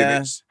the reading.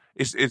 Yeah.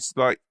 It's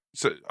like,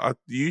 so I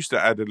used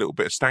to add a little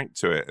bit of stank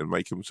to it and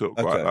make them sort of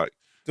quite Okay. like.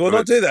 Do I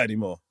not do that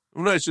anymore?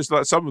 No, it's just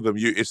like some of them.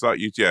 It's like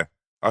you. Yeah,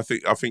 I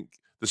think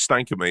the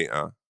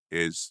stankometer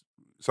is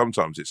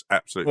sometimes it's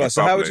absolutely. Right.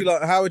 So bubbling.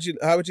 how would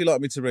you like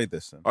me to read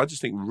this then? I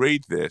just think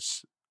read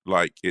this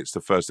like it's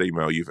the first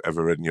email you've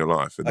ever read in your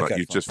life, and like Okay,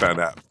 you've fine. just found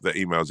out that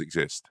emails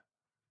exist.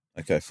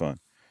 Okay, fine.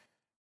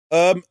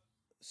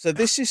 So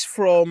this is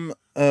from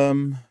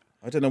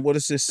I don't know, what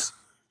is this?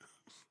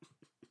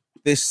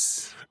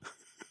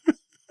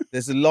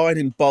 There's a line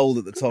in bold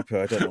at the top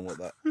here. I don't know what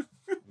that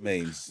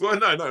means. Well,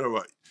 no,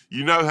 right.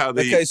 You know how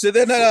the Okay, so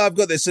then no, I've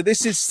got this. So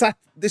this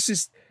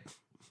is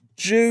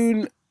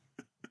June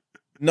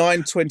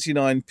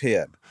 9:29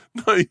 p.m.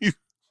 no,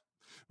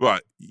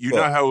 right. You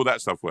know how all that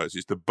stuff works.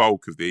 It's the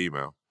bulk of the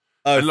email.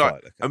 Oh, And like, fine.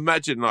 Okay.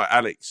 imagine like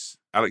Alex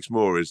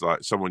Moore is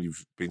like someone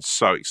you've been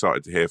so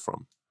excited to hear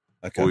from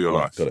Okay, all your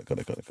life. Got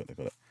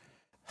it.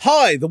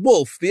 Hi, the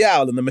wolf, the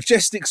owl, and the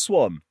majestic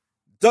swan.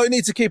 Don't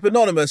need to keep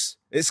anonymous.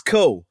 It's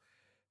cool.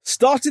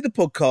 Started the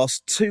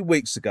podcast 2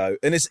 weeks ago,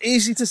 and it's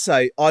easy to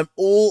say I'm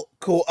all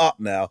caught up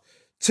now.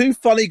 Two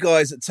funny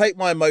guys that take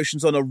my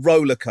emotions on a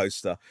roller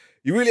coaster.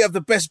 You really have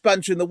the best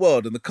banter in the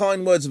world, and the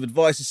kind words of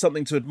advice is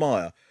something to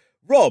admire.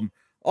 Rom,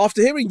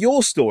 after hearing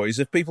your stories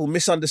of people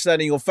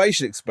misunderstanding your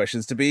facial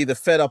expressions to be either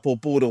fed up or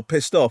bored or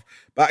pissed off,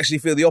 but actually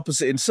feel the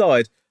opposite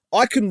inside,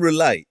 I can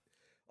relate.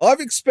 I've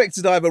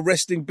expected I have a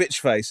resting bitch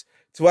face.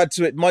 To add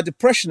to it, my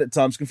depression at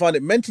times can find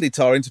it mentally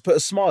tiring to put a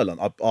smile on.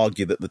 I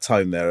argue that the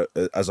tone there,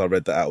 as I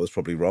read that out, was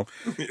probably wrong.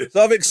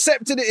 So I've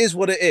accepted it is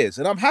what it is,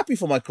 and I'm happy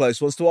for my close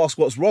ones to ask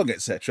what's wrong,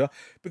 etc.,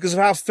 because of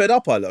how fed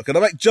up I look, and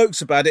I make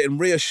jokes about it and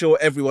reassure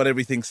everyone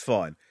everything's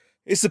fine.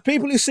 It's the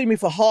people who see me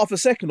for half a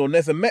second or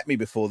never met me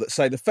before that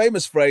say the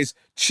famous phrase,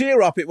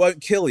 cheer up, it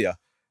won't kill you.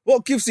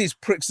 What gives these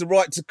pricks the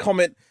right to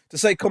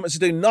say comments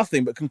that do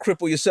nothing but can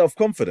cripple your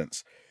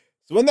self-confidence?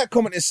 So when that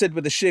comment is said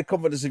with the sheer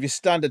confidence of your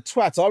standard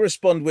twat, I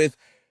respond with,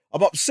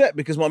 I'm upset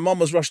because my mum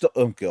was rushed up.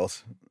 Oh, God.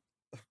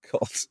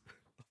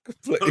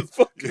 Completely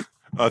fucking...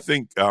 I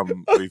think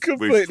we've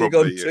completely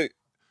probably gone too...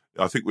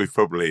 I think we've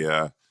probably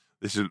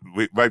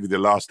maybe the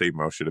last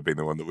email should have been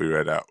the one that we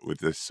read out with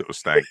this sort of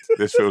stank.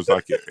 This feels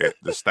like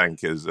the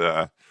stank is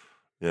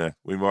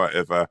we might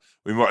have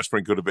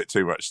sprinkled a bit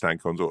too much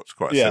stank on what's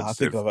quite sensitive. I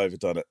think I've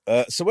overdone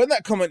it. So when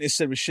that comment is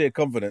said with sheer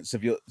confidence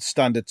of your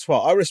standard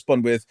twat, I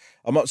respond with,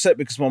 I'm upset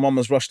because my mum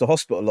was rushed to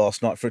hospital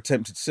last night for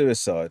attempted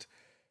suicide.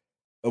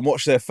 And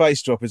watch their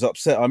face drop is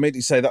upset. I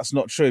immediately say that's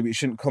not true, but you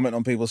shouldn't comment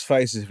on people's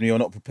faces when you're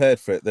not prepared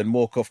for it, then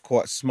walk off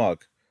quite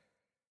smug.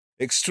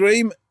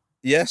 Extreme,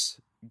 yes.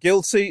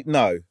 Guilty,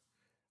 no.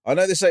 I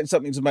know this ain't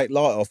something to make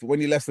light of, but when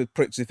you're left with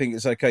pricks who think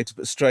it's okay to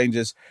put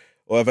strangers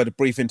or have had a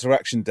brief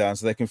interaction down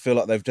so they can feel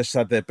like they've just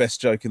had their best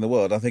joke in the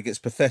world, I think it's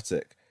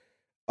pathetic.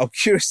 I'm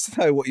curious to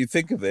know what you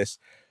think of this.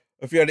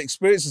 If you had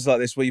experiences like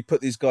this where you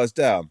put these guys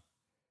down,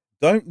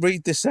 don't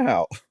read this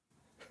out.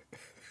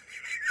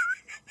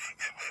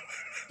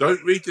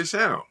 Don't read this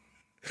out.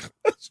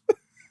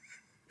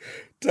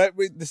 Don't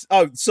read this.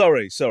 Oh,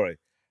 sorry.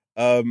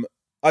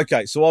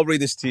 Okay, so I'll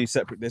read this to you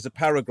separately. There's a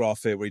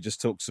paragraph here where he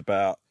just talks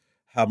about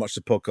how much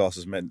the podcast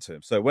has meant to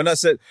him. So when I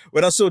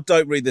saw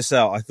don't read this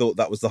out, I thought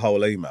that was the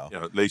whole email.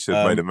 Yeah, Lisa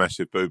made a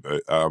massive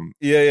boo-boo.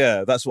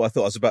 Yeah, that's what I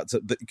thought. I was about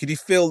to... Could you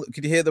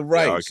hear the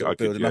rain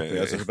building up? Yeah,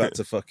 I was about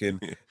to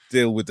fucking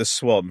deal with the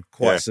swan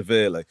quite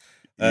severely.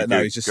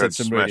 No, he just said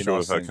some really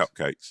nice things. Her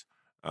cupcakes.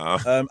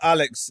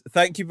 Alex,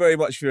 thank you very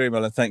much for your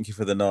email and thank you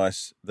for the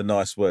nice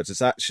words.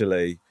 He's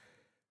actually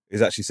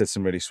said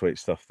some really sweet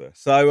stuff there.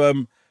 So,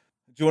 do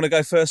you want to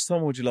go first,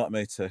 Tom, or would you like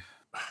me to?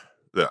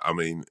 I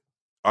mean,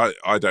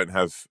 I don't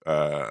have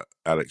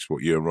Alex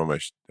what you and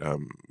Ramesh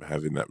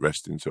have in that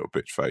resting sort of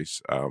bitch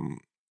face.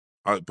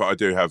 But I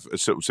do have a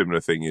sort of similar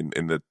thing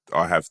in that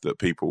I have that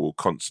people will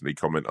constantly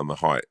comment on the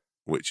height,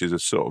 which is a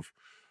sort of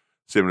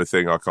similar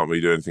thing I can't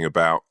really do anything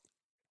about.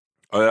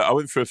 I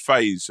went through a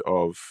phase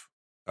of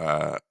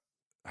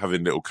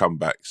having little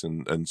comebacks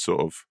and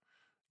sort of,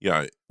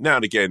 now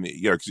and again,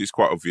 because it's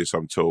quite obvious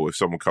I'm tall. If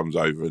someone comes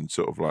over and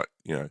sort of like,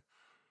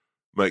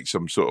 make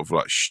some sort of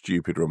like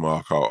stupid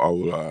remark,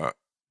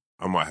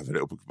 I might have a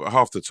little, but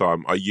half the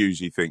time I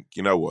usually think,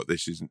 you know what,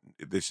 this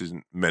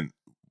isn't meant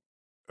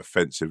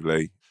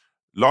offensively.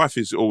 Life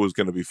is always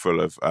going to be full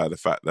of the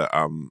fact that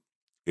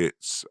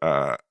it's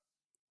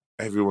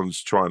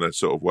everyone's trying to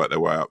sort of work their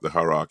way up the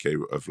hierarchy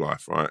of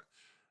life, right?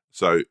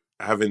 So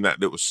having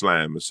that little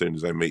slam as soon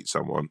as they meet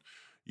someone,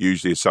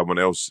 usually someone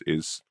else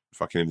is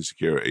fucking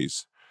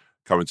insecurities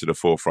coming to the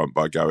forefront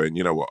by going,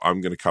 you know what,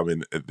 I'm going to come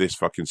in at this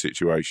fucking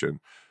situation.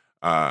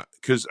 And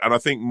I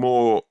think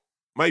more,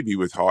 maybe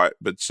with height,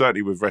 but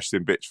certainly with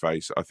resting bitch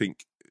face, I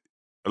think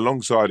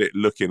alongside it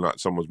looking like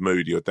someone's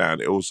moody or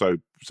down, it also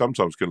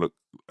sometimes can look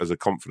as a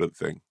confident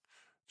thing.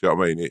 Do you know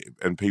what I mean?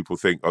 And people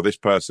think, oh, this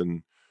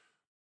person,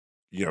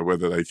 you know,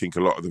 whether they think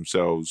a lot of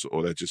themselves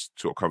or they're just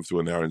sort of comfortable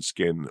in their own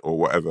skin or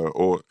whatever,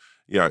 or,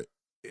 you know,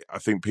 I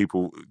think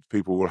people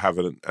will have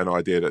an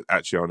idea that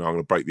actually, I'm going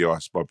to break the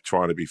ice by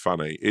trying to be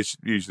funny. It's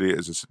usually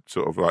as a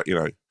sort of like, you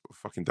know, I've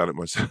fucking done it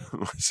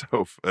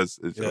myself as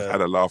I've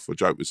had a laugh or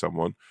joke with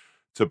someone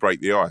to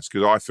break the ice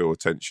because I feel a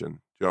tension.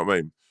 Do you know what I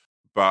mean?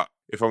 But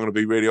if I'm going to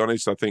be really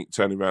honest, I think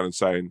turning around and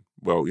saying,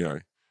 well, you know,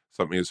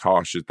 something as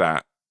harsh as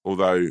that,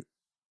 although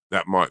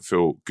that might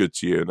feel good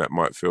to you and that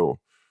might feel,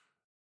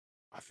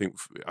 I think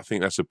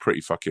that's a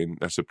pretty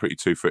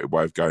two-footed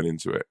way of going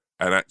into it.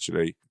 And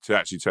actually, to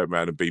actually turn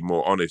around and be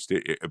more honest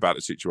about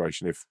the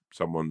situation, if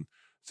someone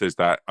says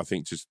that, I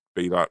think just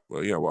be like,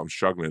 well, you know what, I'm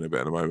struggling a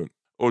bit at the moment.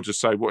 Or just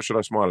say, what should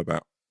I smile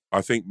about?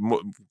 I think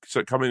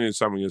so coming in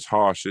something as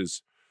harsh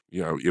as,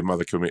 you know, your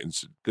mother committing,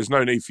 there's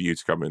no need for you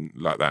to come in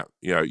like that.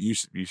 You know, you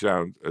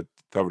sound a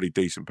thoroughly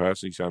decent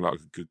person. You sound like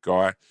a good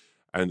guy.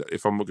 And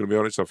if I'm not going to be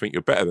honest, I think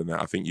you're better than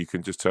that. I think you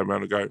can just turn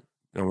around and go,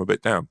 I'm a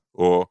bit down.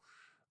 Or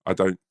I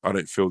don't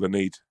feel the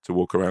need to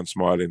walk around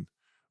smiling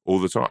all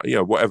the time. You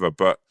know, whatever.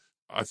 But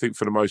I think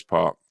for the most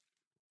part,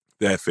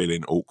 they're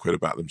feeling awkward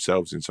about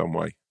themselves in some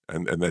way.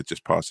 And they're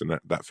just passing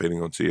that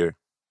feeling on to you.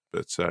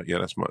 But yeah,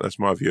 that's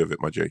my view of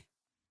it, my G.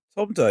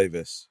 Tom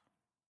Davis,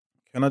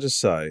 can I just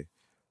say,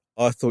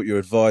 I thought your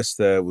advice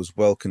there was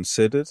well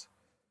considered.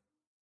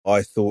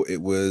 I thought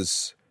it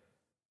was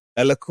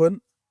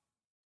eloquent,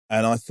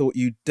 and I thought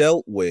you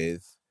dealt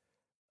with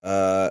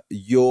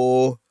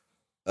your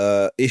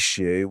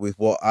issue with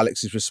what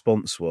Alex's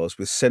response was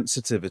with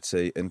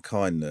sensitivity and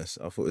kindness.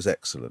 I thought it was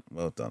excellent.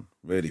 Well done.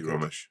 Really good.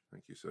 Ramesh.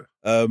 Thank you, sir.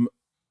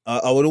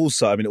 I would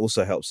also, I mean, it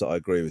also helps that I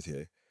agree with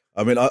you.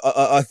 I mean,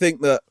 I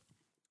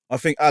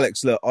think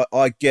Alex, look,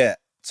 I get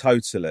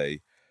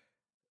totally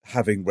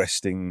having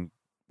resting.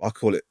 I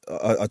call it,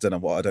 I don't know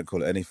what, I don't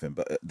call it anything,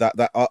 but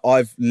that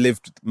I've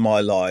lived my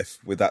life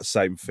with that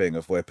same thing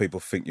of where people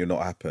think you're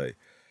not happy.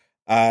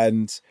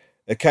 And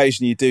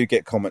occasionally you do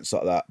get comments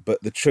like that.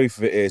 But the truth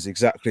of it is,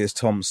 exactly as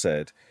Tom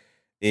said,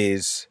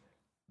 is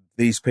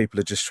these people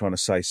are just trying to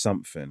say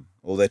something,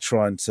 or they're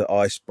trying to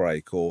ice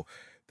break, or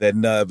they're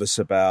nervous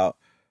about,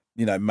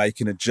 you know,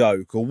 making a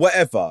joke or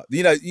whatever.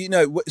 You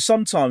know,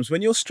 sometimes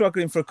when you're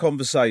struggling for a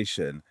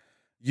conversation,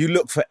 you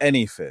look for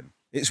anything.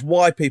 It's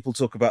why people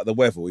talk about the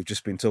weather. We've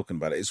just been talking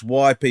about it. It's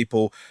why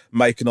people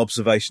make an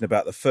observation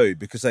about the food,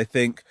 because they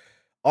think,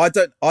 I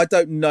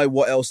don't know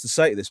what else to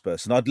say to this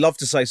person. I'd love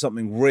to say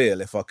something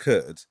real if I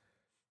could,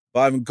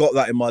 but I haven't got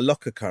that in my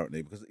locker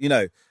currently, because, you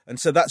know, and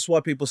so that's why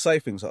people say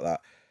things like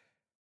that.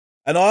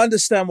 And I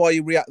understand why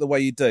you react the way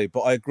you do,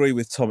 but I agree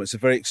with Tom. It's a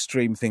very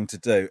extreme thing to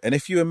do. And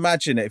if you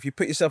imagine it, if you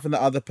put yourself in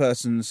the other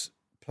person's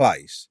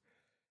place,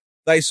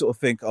 they sort of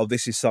think, oh,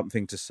 this is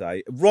something to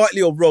say,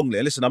 rightly or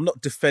wrongly. Listen, I'm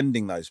not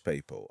defending those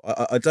people.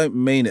 I don't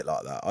mean it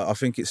like that. I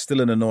think it's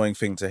still an annoying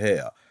thing to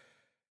hear.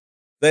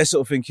 They're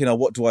sort of thinking, oh,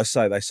 what do I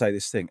say? They say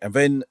this thing. And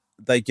then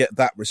they get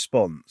that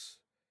response.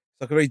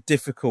 It's a very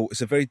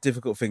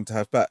difficult thing to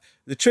have back.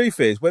 The truth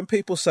is, when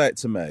people say it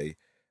to me,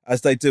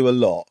 as they do a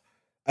lot,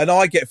 and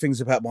I get things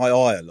about my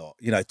eye a lot,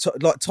 you know,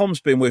 like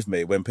Tom's been with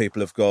me when people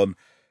have gone,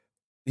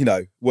 you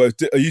know, well,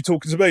 are you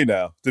talking to me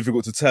now?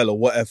 Difficult to tell or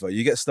whatever.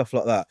 You get stuff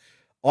like that.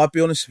 I'll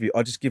be honest with you,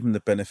 I just give them the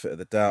benefit of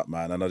the doubt,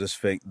 man. And I just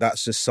think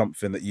that's just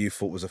something that you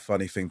thought was a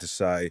funny thing to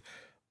say.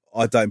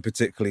 I don't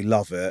particularly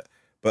love it,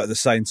 but at the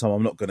same time,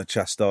 I'm not going to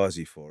chastise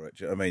you for it.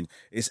 Do you know what I mean?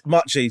 It's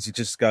much easier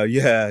just to go,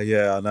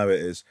 yeah, I know it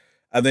is.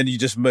 And then you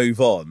just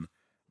move on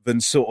than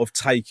sort of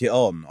take it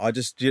on.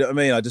 Do you know what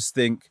I mean? I just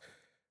think,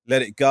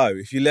 let it go.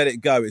 If you let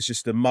it go, it's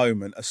just a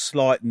moment, a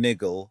slight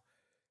niggle.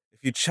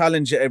 If you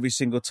challenge it every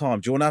single time,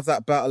 do you want to have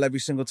that battle every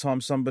single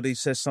time somebody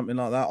says something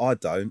like that? I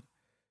don't.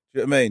 Do you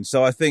know what I mean?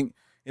 So I think,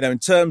 you know, in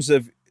terms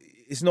of,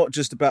 it's not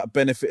just about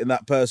benefiting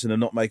that person and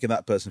not making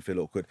that person feel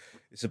awkward.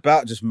 It's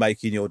about just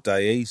making your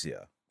day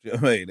easier. Do you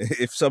know what I mean?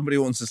 If somebody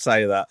wants to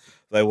say that,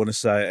 they want to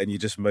say it and you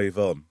just move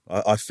on,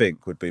 I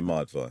think would be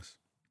my advice.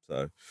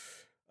 So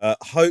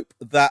hope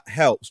that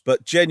helps.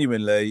 But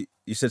genuinely,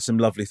 you said some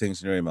lovely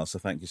things in your email, so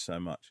thank you so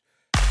much.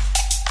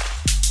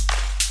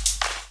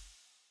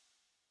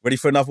 Ready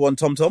for another one,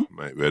 Tom?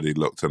 Mate, ready,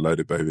 locked and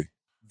loaded, baby.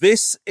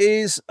 This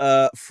is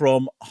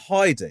from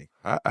Heidi.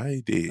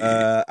 Heidi.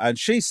 And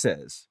she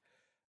says,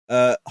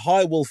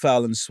 hi, Wolf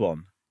Owl and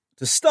Swan.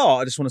 To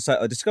start, I just want to say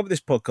I discovered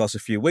this podcast a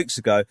few weeks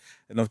ago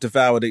and I've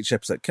devoured each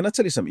episode. Can I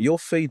tell you something? Your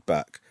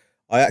feedback,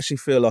 I actually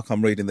feel like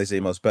I'm reading these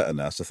emails better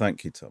now, so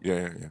thank you, Tom.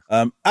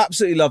 Yeah.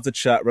 Absolutely love the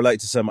chat,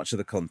 relate to so much of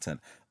the content.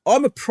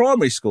 I'm a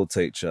primary school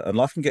teacher and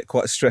life can get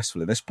quite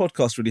stressful, and this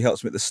podcast really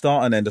helps me at the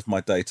start and end of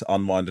my day to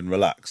unwind and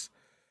relax.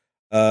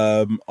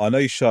 I know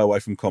you shy away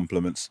from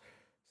compliments,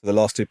 so the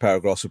last two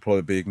paragraphs will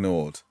probably be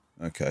ignored.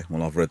 Okay,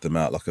 well, I've read them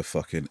out like a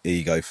fucking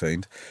ego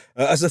fiend.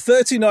 As a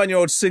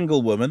 39-year-old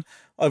single woman,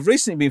 I've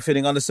recently been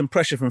feeling under some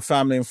pressure from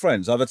family and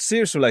friends. I've had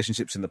serious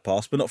relationships in the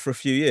past, but not for a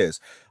few years.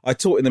 I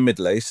taught in the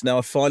Middle East. Now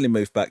I've finally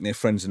moved back near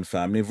friends and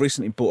family. I've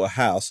recently bought a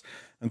house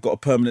and got a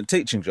permanent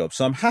teaching job.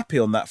 So I'm happy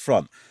on that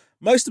front.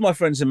 Most of my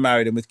friends are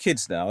married and with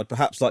kids now. I'd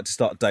perhaps like to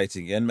start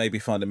dating again, maybe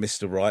find a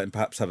Mr. Right and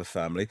perhaps have a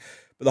family.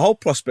 But the whole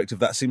prospect of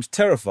that seems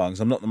terrifying,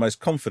 as I'm not the most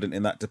confident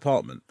in that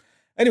department.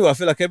 Anyway, I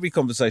feel like every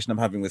conversation I'm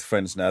having with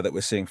friends now that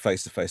we're seeing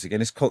face to face again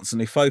is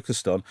constantly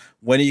focused on,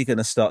 when are you going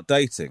to start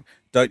dating?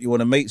 Don't you want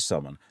to meet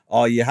someone?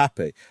 Are you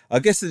happy? I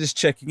guess they're just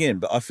checking in,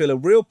 but I feel a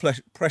real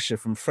pressure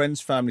from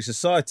friends, family,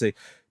 society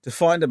to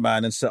find a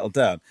man and settle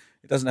down.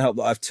 It doesn't help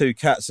that I have 2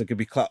 cats that could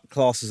be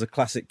classed as a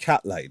classic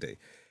cat lady.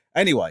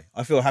 Anyway,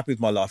 I feel happy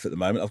with my life at the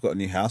moment. I've got a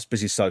new house,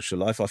 busy social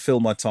life. I fill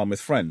my time with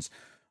friends.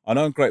 I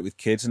know I'm great with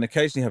kids and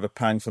occasionally have a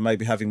pang for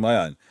maybe having my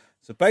own.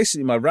 So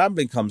basically, my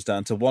rambling comes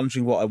down to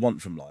wondering what I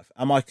want from life.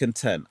 Am I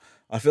content?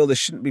 I feel this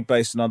shouldn't be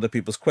based on other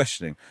people's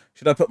questioning.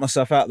 Should I put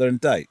myself out there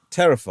and date?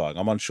 Terrifying.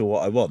 I'm unsure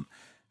what I want.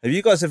 Have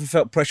you guys ever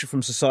felt pressure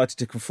from society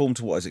to conform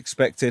to what is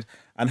expected?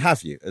 And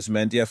have you, as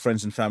men, do you have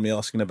friends and family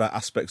asking about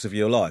aspects of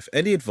your life?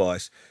 Any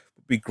advice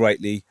would be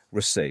greatly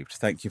received.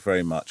 Thank you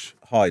very much.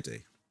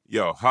 Heidi.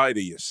 Yo,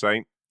 Heidi, you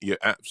saint. You're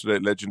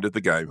absolute legend of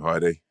the game,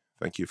 Heidi.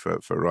 Thank you for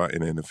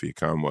writing in and for your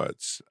kind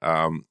words.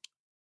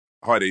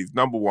 Heidi,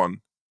 number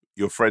one,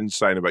 your friends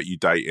saying about you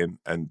dating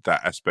and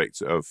that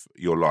aspect of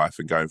your life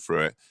and going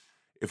through it.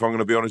 If I'm going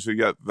to be honest with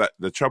you, that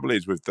the trouble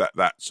is with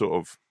that sort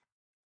of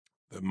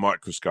the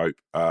microscope.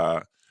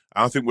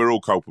 I think we're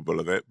all culpable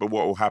of it. But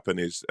what will happen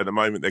is, at the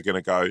moment, they're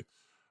going to go,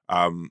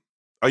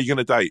 are you going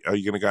to date? Are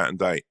you going to go out and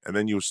date? And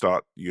then you'll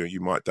start, you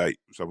might date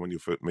someone,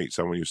 you'll meet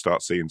someone, you'll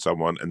start seeing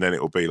someone, and then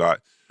it'll be like,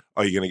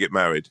 are you going to get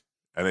married?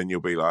 And then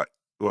you'll be like,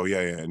 well,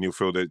 yeah. And you'll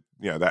feel that,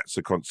 that's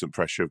the constant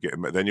pressure of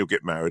getting married. Then you'll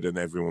get married and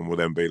everyone will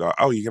then be like,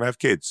 oh, you're going to have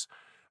kids.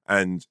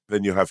 And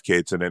then you'll have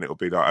kids and then it'll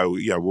be like, oh,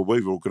 yeah, well,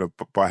 we're all going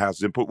to buy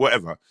houses and put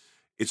whatever.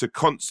 It's a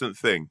constant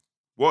thing.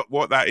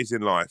 What that is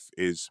in life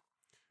is,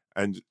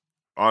 and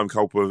I'm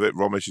culpable of it,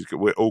 Romesh is,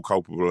 we're all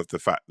culpable of the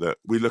fact that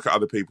we look at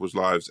other people's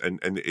lives and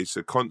it's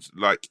a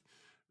constant, like,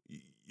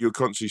 you're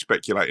constantly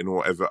speculating on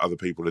whatever other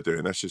people are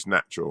doing. That's just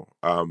natural.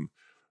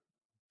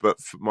 But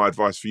my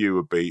advice for you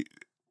would be,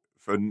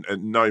 for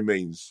no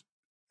means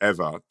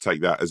ever take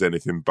that as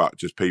anything but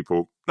just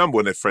people. Number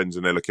one, they're friends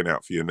and they're looking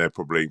out for you, and they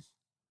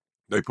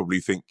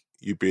probably think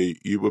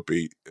you would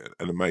be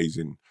an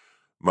amazing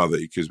mother,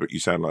 because what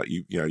you sound like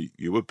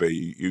you would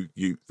be.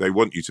 They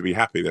want you to be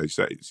happy. They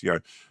say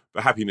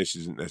but happiness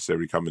isn't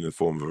necessarily come in the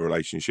form of a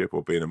relationship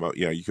or being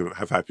you can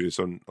have happiness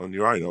on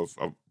your own.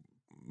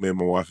 Me and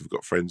my wife have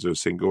got friends who are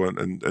single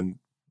and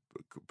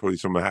probably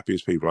some of the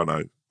happiest people I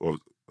know, or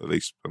at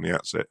least on the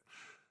outset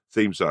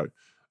seems so.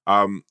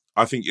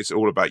 I think it's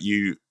all about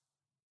you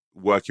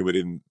working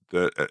within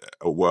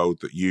a world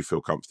that you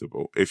feel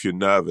comfortable. If you're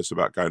nervous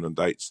about going on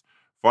dates,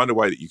 find a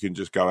way that you can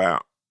just go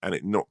out and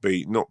it not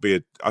be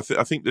a. I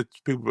think that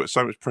people put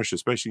so much pressure,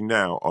 especially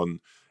now,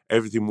 on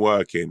everything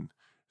working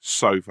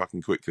so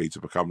fucking quickly to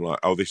become like,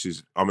 oh,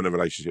 I'm in a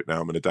relationship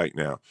now, I'm in a date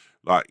now.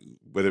 Like,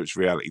 whether it's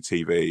reality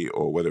TV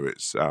or whether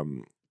it's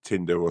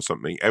Tinder or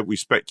something, we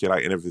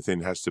speculate and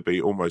everything has to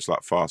be almost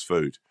like fast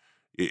food.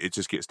 It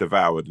just gets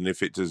devoured, and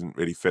if it doesn't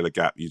really fill a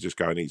gap, you just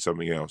go and eat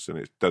something else, and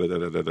it's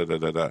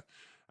da-da-da-da-da-da-da-da.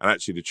 And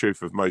actually, the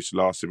truth of most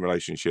lasting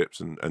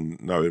relationships,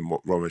 and knowing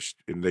what Romesh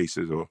in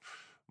Lisa's or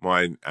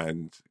mine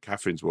and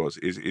Catherine's was,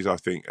 is I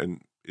think,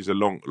 and is a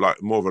long,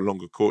 like more of a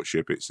longer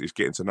courtship. It's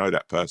getting to know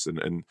that person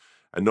and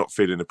not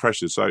feeling the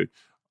pressure. So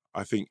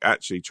I think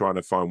actually trying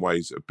to find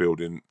ways of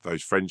building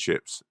those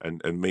friendships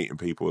and meeting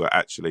people that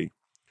actually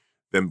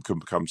then can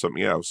become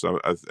something else. So,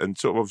 and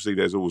sort of obviously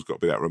there's always got to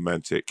be that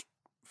romantic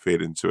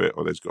feeling to it,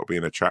 or there's got to be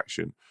an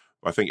attraction.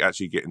 But I think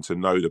actually getting to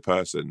know the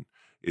person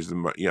is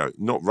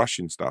not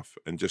rushing stuff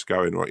and just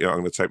going, right, I'm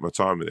going to take my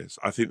time with this.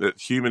 I think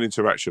that human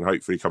interaction,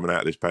 hopefully coming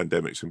out of this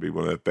pandemic, is going to be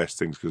one of the best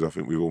things, because I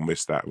think we've all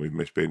missed that, and we've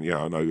missed being,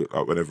 I know,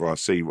 like, whenever I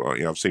see,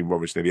 I've seen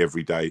Romesh nearly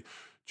every day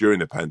during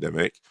the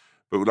pandemic,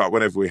 but like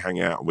whenever we hang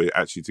out and we're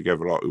actually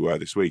together like we were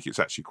this week, it's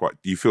actually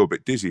you feel a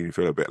bit dizzy and you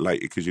feel a bit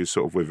late because you're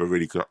sort of with a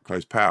really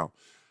close pal.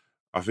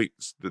 I think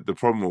the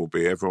problem will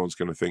be everyone's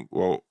going to think,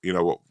 well, you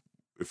know what,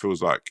 it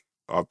feels like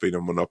I've been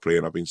on Monopoly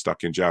and I've been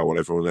stuck in jail while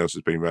everyone else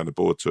has been around the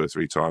board 2 or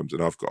 3 times,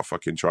 and I've got to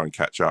fucking try and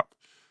catch up.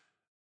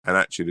 And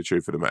actually, the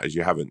truth of the matter is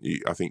you haven't.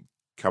 I think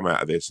come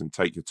out of this and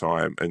take your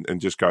time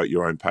and just go at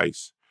your own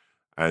pace.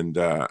 And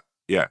I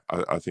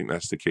think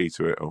that's the key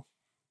to it all.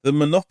 The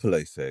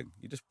Monopoly thing,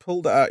 you just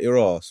pulled it out your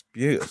arse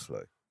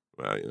beautifully.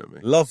 Well, you know what I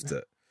mean. Loved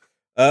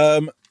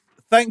it.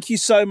 Thank you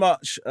so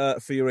much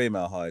for your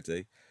email,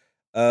 Heidi.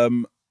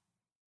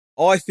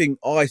 I think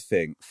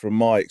from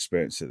my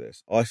experience of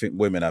this, I think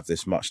women have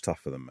this much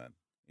tougher than men,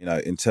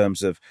 in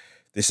terms of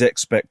this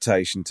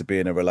expectation to be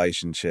in a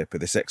relationship, or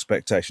this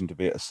expectation to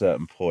be at a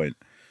certain point.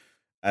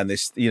 And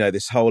this,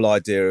 this whole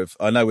idea of,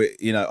 I know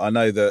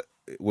that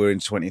we're in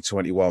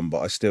 2021, but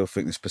I still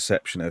think this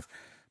perception of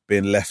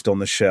being left on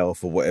the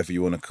shelf, or whatever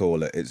you want to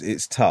call it,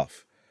 it's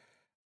tough.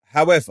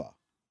 However,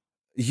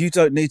 you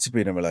don't need to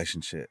be in a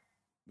relationship.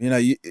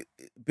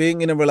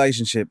 Being in a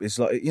relationship is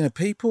like,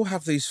 people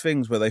have these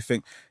things where they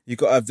think you've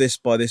got to have this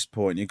by this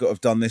point. You've got to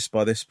have done this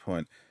by this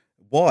point.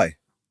 Why?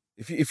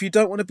 If you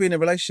don't want to be in a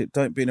relationship,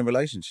 don't be in a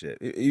relationship.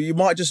 You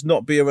might just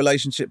not be a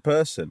relationship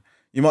person.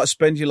 You might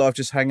spend your life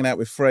just hanging out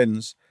with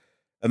friends,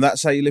 and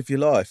that's how you live your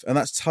life, and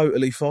that's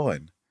totally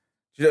fine.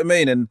 Do you know what I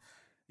mean? And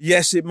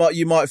yes,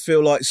 you might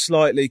feel like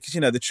slightly, because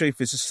the truth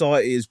is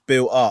society is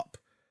built up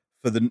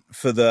for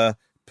the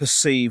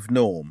perceived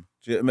norm.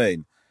 Do you know what I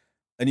mean?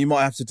 And you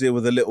might have to deal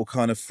with a little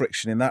kind of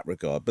friction in that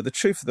regard. But the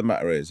truth of the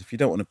matter is, if you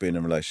don't want to be in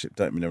a relationship,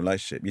 don't be in a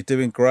relationship. You're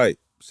doing great.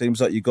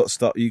 Seems like you've got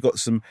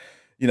some,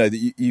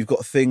 you've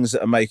got things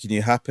that are making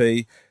you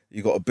happy.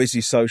 You've got a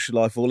busy social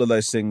life. All of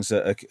those things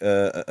that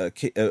are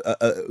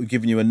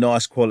giving you a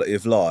nice quality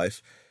of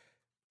life.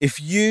 If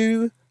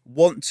you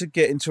want to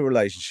get into a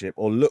relationship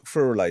or look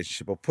for a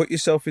relationship or put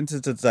yourself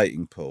into the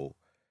dating pool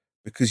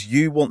because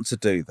you want to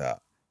do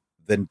that,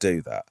 then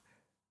do that.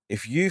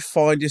 If you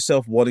find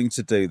yourself wanting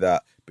to do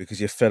that because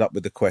you're fed up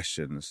with the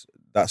questions,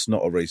 that's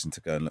not a reason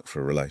to go and look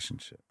for a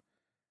relationship.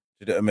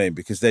 Do you know what I mean?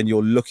 Because then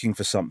you're looking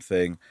for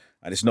something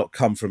and it's not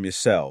come from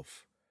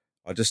yourself.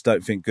 I just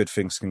don't think good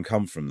things can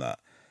come from that.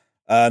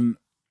 I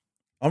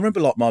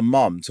remember my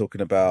mum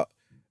talking about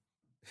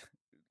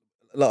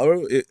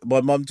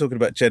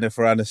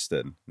Jennifer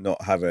Aniston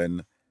not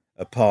having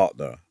a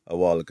partner a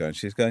while ago. And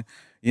she's going,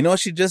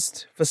 she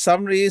just, for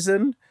some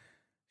reason,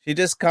 she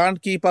just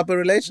can't keep up a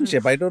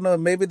relationship. I don't know.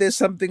 Maybe there's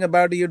something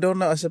about it you don't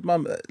know. I said,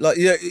 Mum,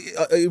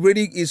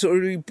 it sort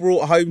of really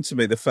brought home to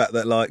me the fact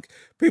that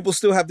people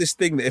still have this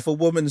thing that if a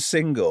woman's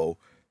single,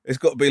 it's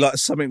got to be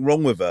something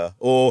wrong with her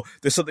or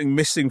there's something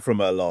missing from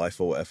her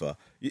life or whatever.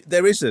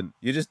 There isn't.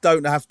 You just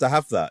don't have to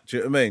have that. Do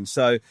you know what I mean?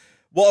 So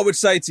what I would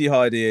say to you,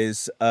 Heidi,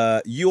 is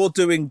you're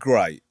doing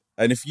great.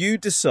 And if you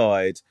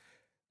decide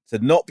to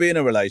not be in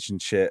a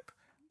relationship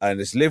and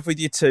just live with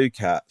your 2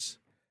 cats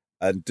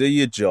and do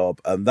your job,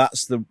 and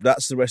that's the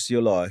rest of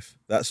your life,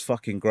 that's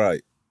fucking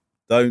great.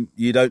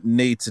 You don't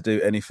need to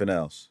do anything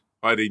else.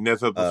 Heidi,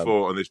 never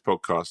before on this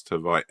podcast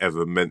have I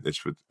ever meant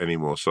this with any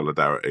more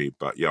solidarity.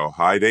 But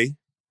Heidi,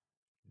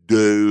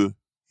 do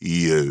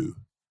you?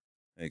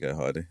 There you go,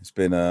 Heidi. It's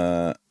been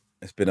a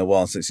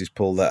while since he's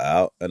pulled that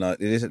out, and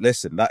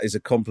listen, that is a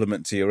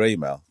compliment to your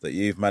email that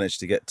you've managed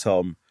to get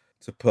Tom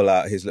to pull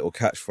out his little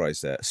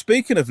catchphrase there.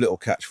 Speaking of little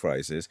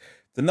catchphrases,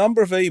 the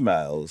number of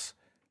emails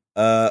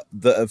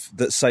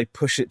that say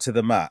 "push it to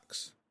the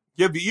max."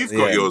 Yeah, but you've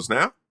got yours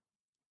now.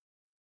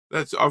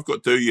 I've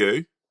got "do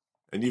you,"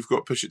 and you've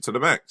got "push it to the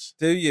max."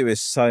 "Do you"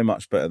 is so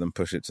much better than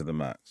 "push it to the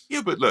max."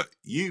 Yeah, but look,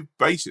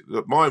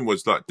 mine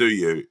was "do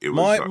you." It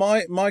was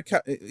my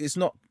cat. It's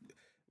not.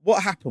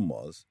 What happened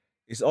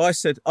is I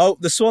said, "Oh,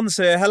 the Swan's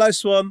here. Hello,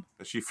 Swan."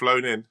 Has she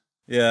flown in?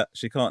 Yeah,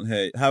 she can't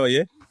hear you. How are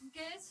you?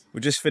 Good. We're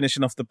just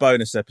finishing off the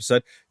bonus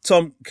episode.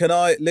 Tom,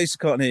 Lisa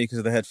can't hear you because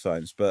of the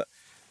headphones, but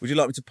would you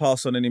like me to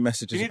pass on any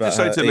messages Can you about just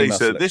say her to email Lisa,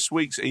 selection? this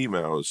week's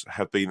emails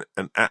have been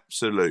an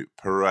absolute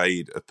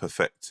parade of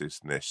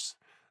perfectiveness.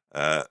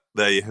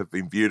 They have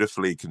been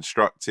beautifully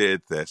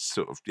constructed. They're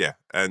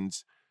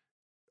and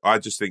I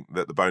just think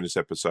that the bonus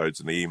episodes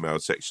and the email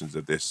sections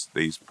of these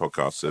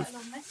podcasts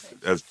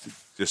have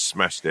just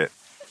smashed it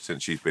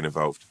since she's been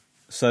involved.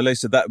 So,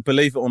 Lisa,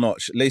 believe it or not,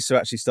 Lisa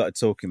actually started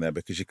talking there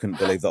because you couldn't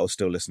believe that I was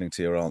still listening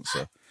to your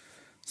answer.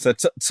 So,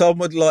 Tom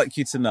would like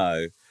you to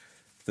know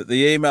that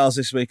the emails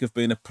this week have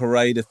been a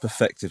parade of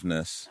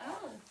perfectiveness,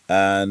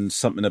 and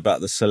something about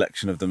the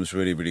selection of them is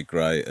really, really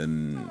great,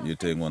 and you're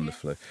doing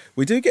wonderfully.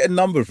 We do get a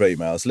number of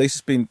emails.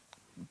 Lisa's been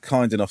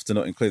kind enough to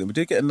not include them. We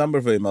do get a number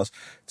of emails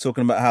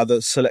talking about how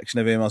the selection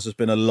of emails has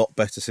been a lot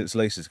better since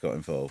Lisa's got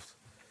involved.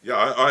 Yeah,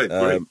 I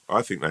agree.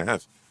 I think they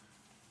have.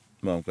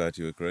 Well, I'm glad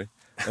you agree.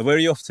 Where are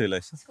you off to,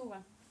 Lisa? School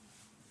run.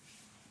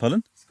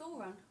 Pardon? School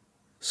run.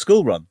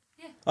 School run?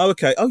 Yeah. Oh,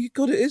 okay. Oh,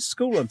 it is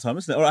school run time,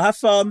 isn't it? All right, have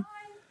fun. Bye.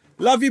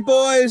 Love you,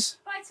 boys.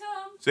 Bye,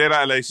 Tom. See you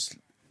later, Elise.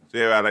 See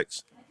you,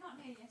 Alex. I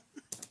can't hear you.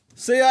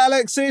 See you,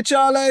 Alex. See you,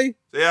 Charlie.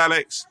 See you,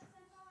 Alex.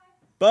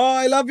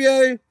 Bye. Love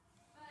you.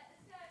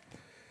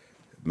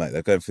 Mate,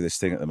 they're going through this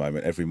thing at the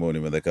moment every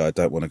morning when they go, I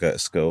don't want to go to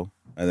school.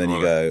 And then you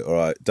go, all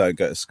right, don't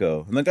go to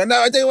school. And they go, no,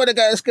 I do want to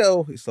go to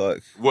school. It's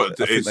like, what?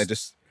 I think they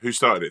just... Who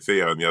started it?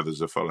 Theo and the others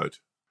have followed.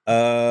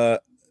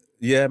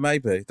 Yeah,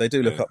 maybe. They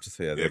do look up to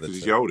Theo. Yeah, because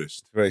he's the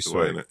oldest. Very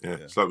sweet. Yeah.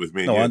 It's like with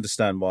me and No, you. I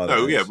understand why.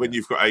 No, yeah, when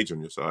you've got age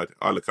on your side,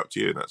 I look up to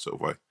you in that sort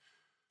of way.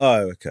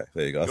 Oh, okay.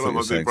 There you go. I You're thought you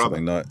were saying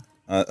something nice.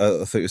 I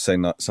thought you were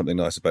saying something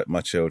nice about my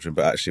children,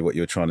 but actually what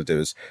you were trying to do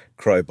is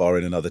crowbar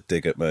in another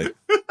dig at me.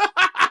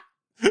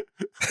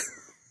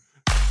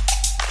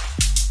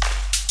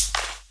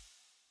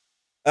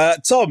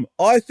 Tom,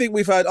 I think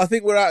we're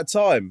out of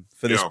time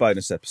for this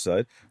bonus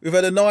episode. We've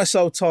had a nice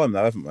old time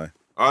though, haven't we?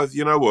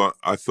 You know what?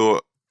 I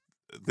thought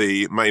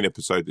the main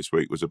episode this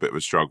week was a bit of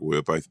a struggle. We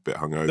were both a bit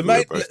hungover. We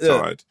were both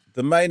tired.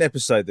 The main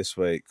episode this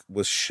week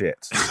was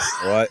shit.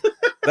 All right,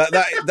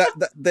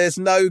 that there's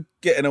no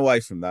getting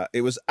away from that.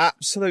 It was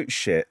absolute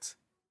shit.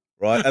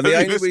 Right, and the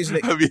only reason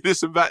have you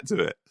listened back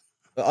to it?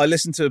 I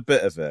listened to a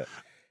bit of it.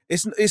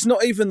 It's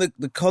not even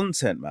the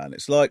content, man.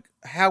 It's like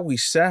how we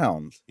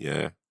sound.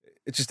 Yeah.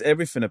 It's just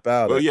everything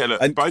about it. Well, yeah,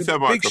 look, and both our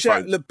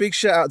microphones. Big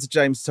shout out to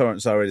James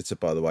Torrance, our editor,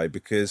 by the way,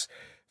 because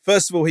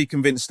First of all, he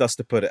convinced us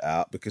to put it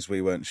out because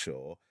we weren't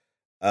sure.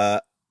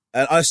 And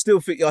I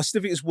still think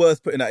it's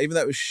worth putting out, even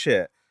though it was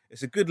shit.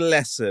 It's a good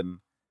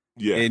lesson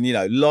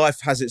in,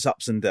 life has its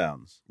ups and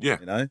downs.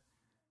 Yeah.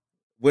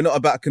 We're not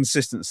about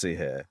consistency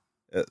here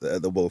at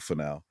the Wolf for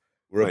now.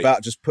 We're Right.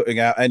 about just putting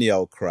out any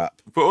old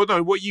crap. But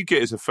no, what you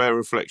get is a fair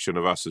reflection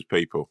of us as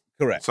people.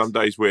 Correct. Some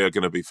days we are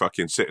going to be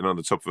fucking sitting on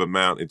the top of a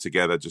mountain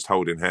together, just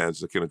holding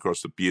hands, looking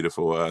across the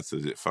beautiful earth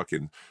as it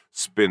fucking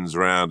spins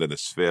around in a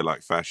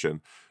sphere-like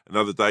fashion. And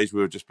other days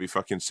we'll just be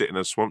fucking sitting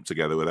in a swamp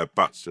together with our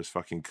butts just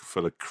fucking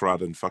full of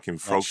crud and fucking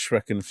frogs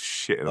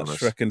shitting on us.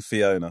 Shrek and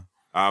Fiona.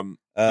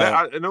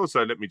 And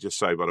also, let me just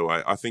say, by the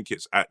way, I think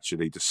it's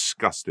actually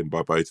disgusting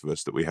by both of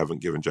us that we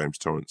haven't given James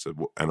Torrance an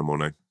animal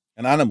name.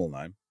 An animal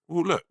name?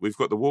 Well, look, we've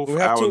got the wolf,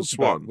 We have owl, and talked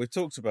about swan. it. We've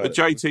talked about But it.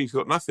 JT's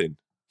got nothing.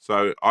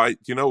 So,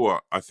 you know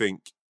what? I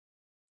think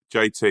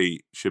JT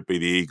should be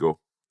the eagle.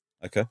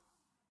 Okay.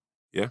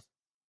 Yeah?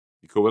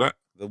 You cool with that?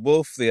 The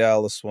wolf, the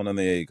owl, the swan, and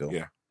the eagle.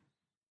 Yeah.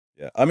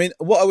 Yeah. I mean,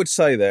 what I would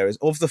say there is,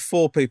 of the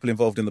 4 people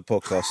involved in the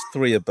podcast,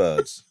 3 are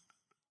birds.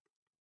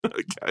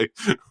 Okay.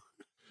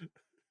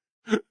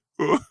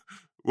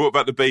 What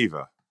about the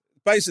beaver?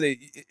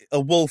 Basically,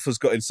 a wolf has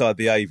got inside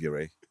the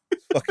aviary.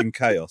 It's fucking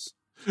chaos.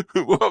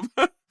 What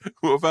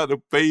about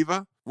the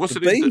beaver? What's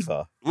The it?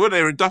 beaver? Well,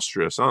 they're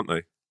industrious, aren't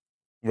they?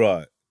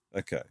 Right.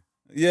 Okay.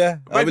 Yeah.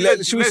 Maybe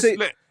Should we see?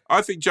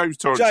 I think James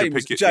Torrance should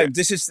pick it. James,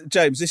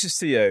 this is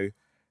to you.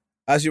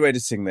 As you're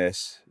editing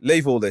this,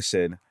 leave all this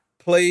in.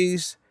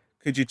 Please,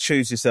 could you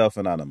choose yourself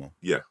an animal?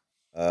 Yeah.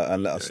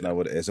 And let us know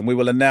what it is. And we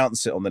will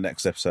announce it on the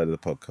next episode of the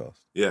podcast.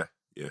 Yeah.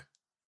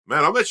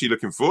 Man, I'm actually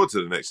looking forward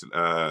to the next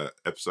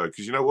episode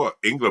because you know what?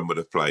 England would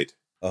have played.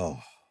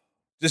 Oh.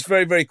 Just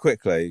very, very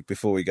quickly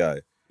before we go.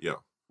 Yeah.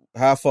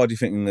 How far do you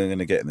think they're going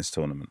to get in this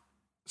tournament?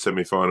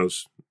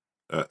 Semi-finals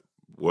at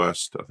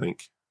worst, I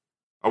think.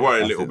 I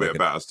worry a little think bit they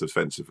about us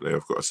defensively.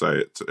 I've got to say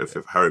it. If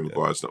Harry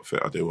Maguire's not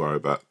fit, I do worry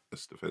about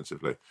us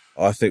defensively.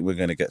 I think we're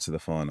going to get to the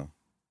final.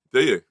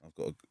 Do you?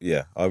 I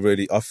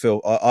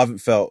haven't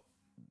felt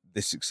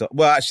this excited.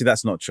 Well, actually,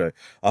 that's not true.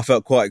 I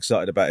felt quite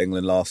excited about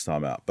England last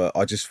time out, but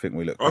I just think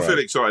we look great. I feel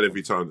excited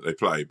every time that they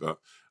play, but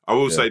I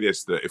will say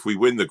this, that if we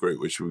win the group,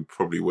 which we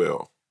probably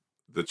will,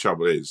 the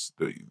trouble is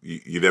that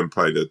you then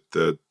play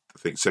the I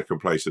think second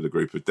place of the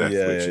group of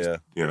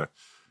death,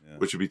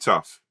 which would be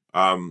tough.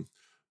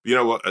 You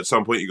know what? At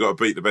some point, you got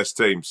to beat the best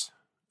teams.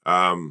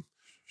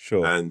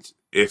 Sure. And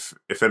if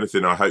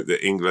anything, I hope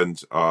that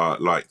England are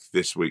like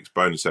this week's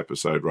bonus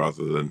episode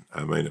rather than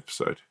our main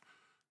episode.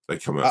 They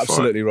come out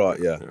absolutely right.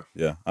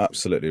 Yeah,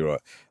 absolutely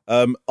right.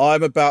 I'm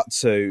about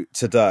to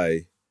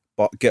today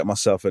get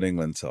myself an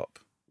England top.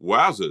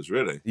 Wowzers!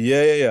 Really?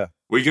 Yeah.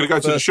 Were you going to go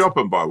to the shop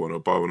and buy one, or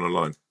buy one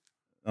online?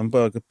 I'm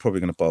probably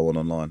going to buy one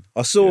online.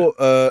 I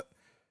saw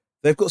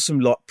they've got some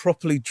like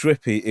properly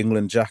drippy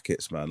England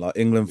jackets, man. Like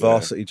England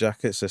varsity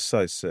jackets. They're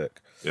so sick.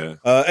 Yeah.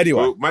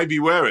 Anyway, well, maybe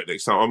wear it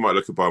next time. I might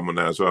look at buying one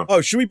now as well. Oh,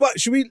 should we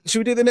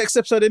do the next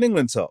episode in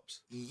England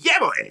tops? Yeah,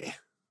 boy.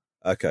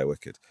 Okay,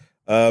 wicked.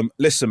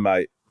 Listen,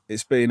 mate,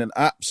 it's been an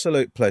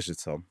absolute pleasure,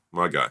 Tom.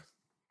 My guy.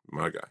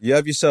 You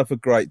have yourself a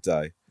great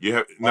day. You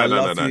have I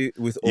love you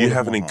with all you of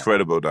have my an heart.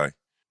 incredible day.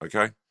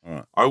 Okay. All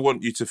right. I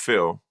want you to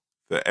feel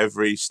that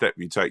every step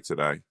you take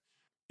today,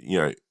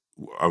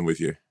 I'm with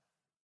you.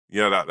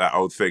 You know that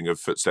old thing of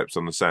footsteps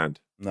on the sand.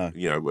 No.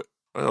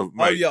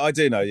 Mate, yeah, I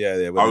do know.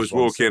 Yeah. I was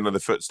walking on the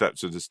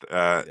footsteps of just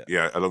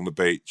along the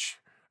beach,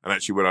 and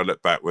actually, when I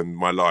look back, when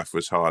my life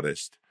was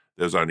hardest,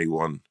 there was only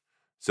one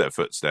set of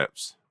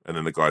footsteps, and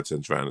then the guy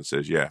turns around and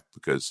says, "Yeah,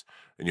 because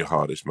in your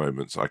hardest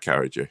moments, I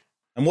carried you."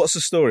 And what's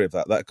the story of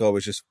that? That guy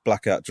was just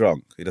blackout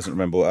drunk. He doesn't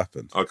remember what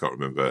happened. I can't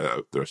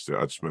remember the rest of it.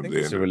 I just remember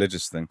It's a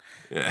religious thing.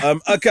 Yeah.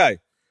 Okay.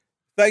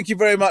 Thank you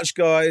very much,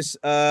 guys.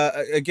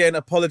 Again,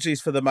 apologies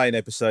for the main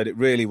episode. It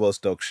really was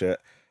dog shit.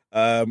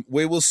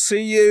 We will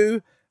see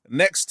you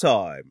next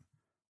time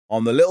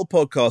on the little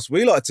podcast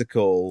we like to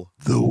call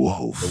The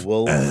Wolf,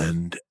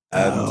 and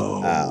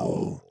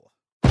Owl.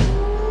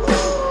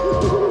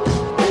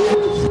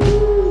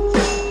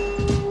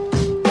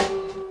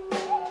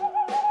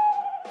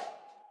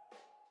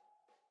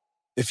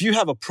 If you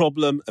have a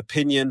problem,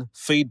 opinion,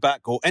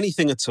 feedback, or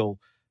anything at all,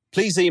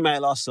 please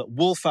email us at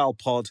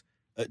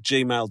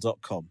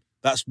wolfowlpod@gmail.com.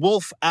 That's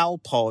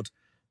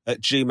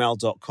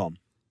wolfowlpod@gmail.com.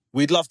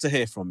 We'd love to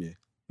hear from you,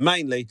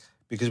 mainly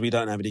because we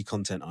don't have any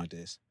content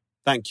ideas.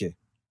 Thank you.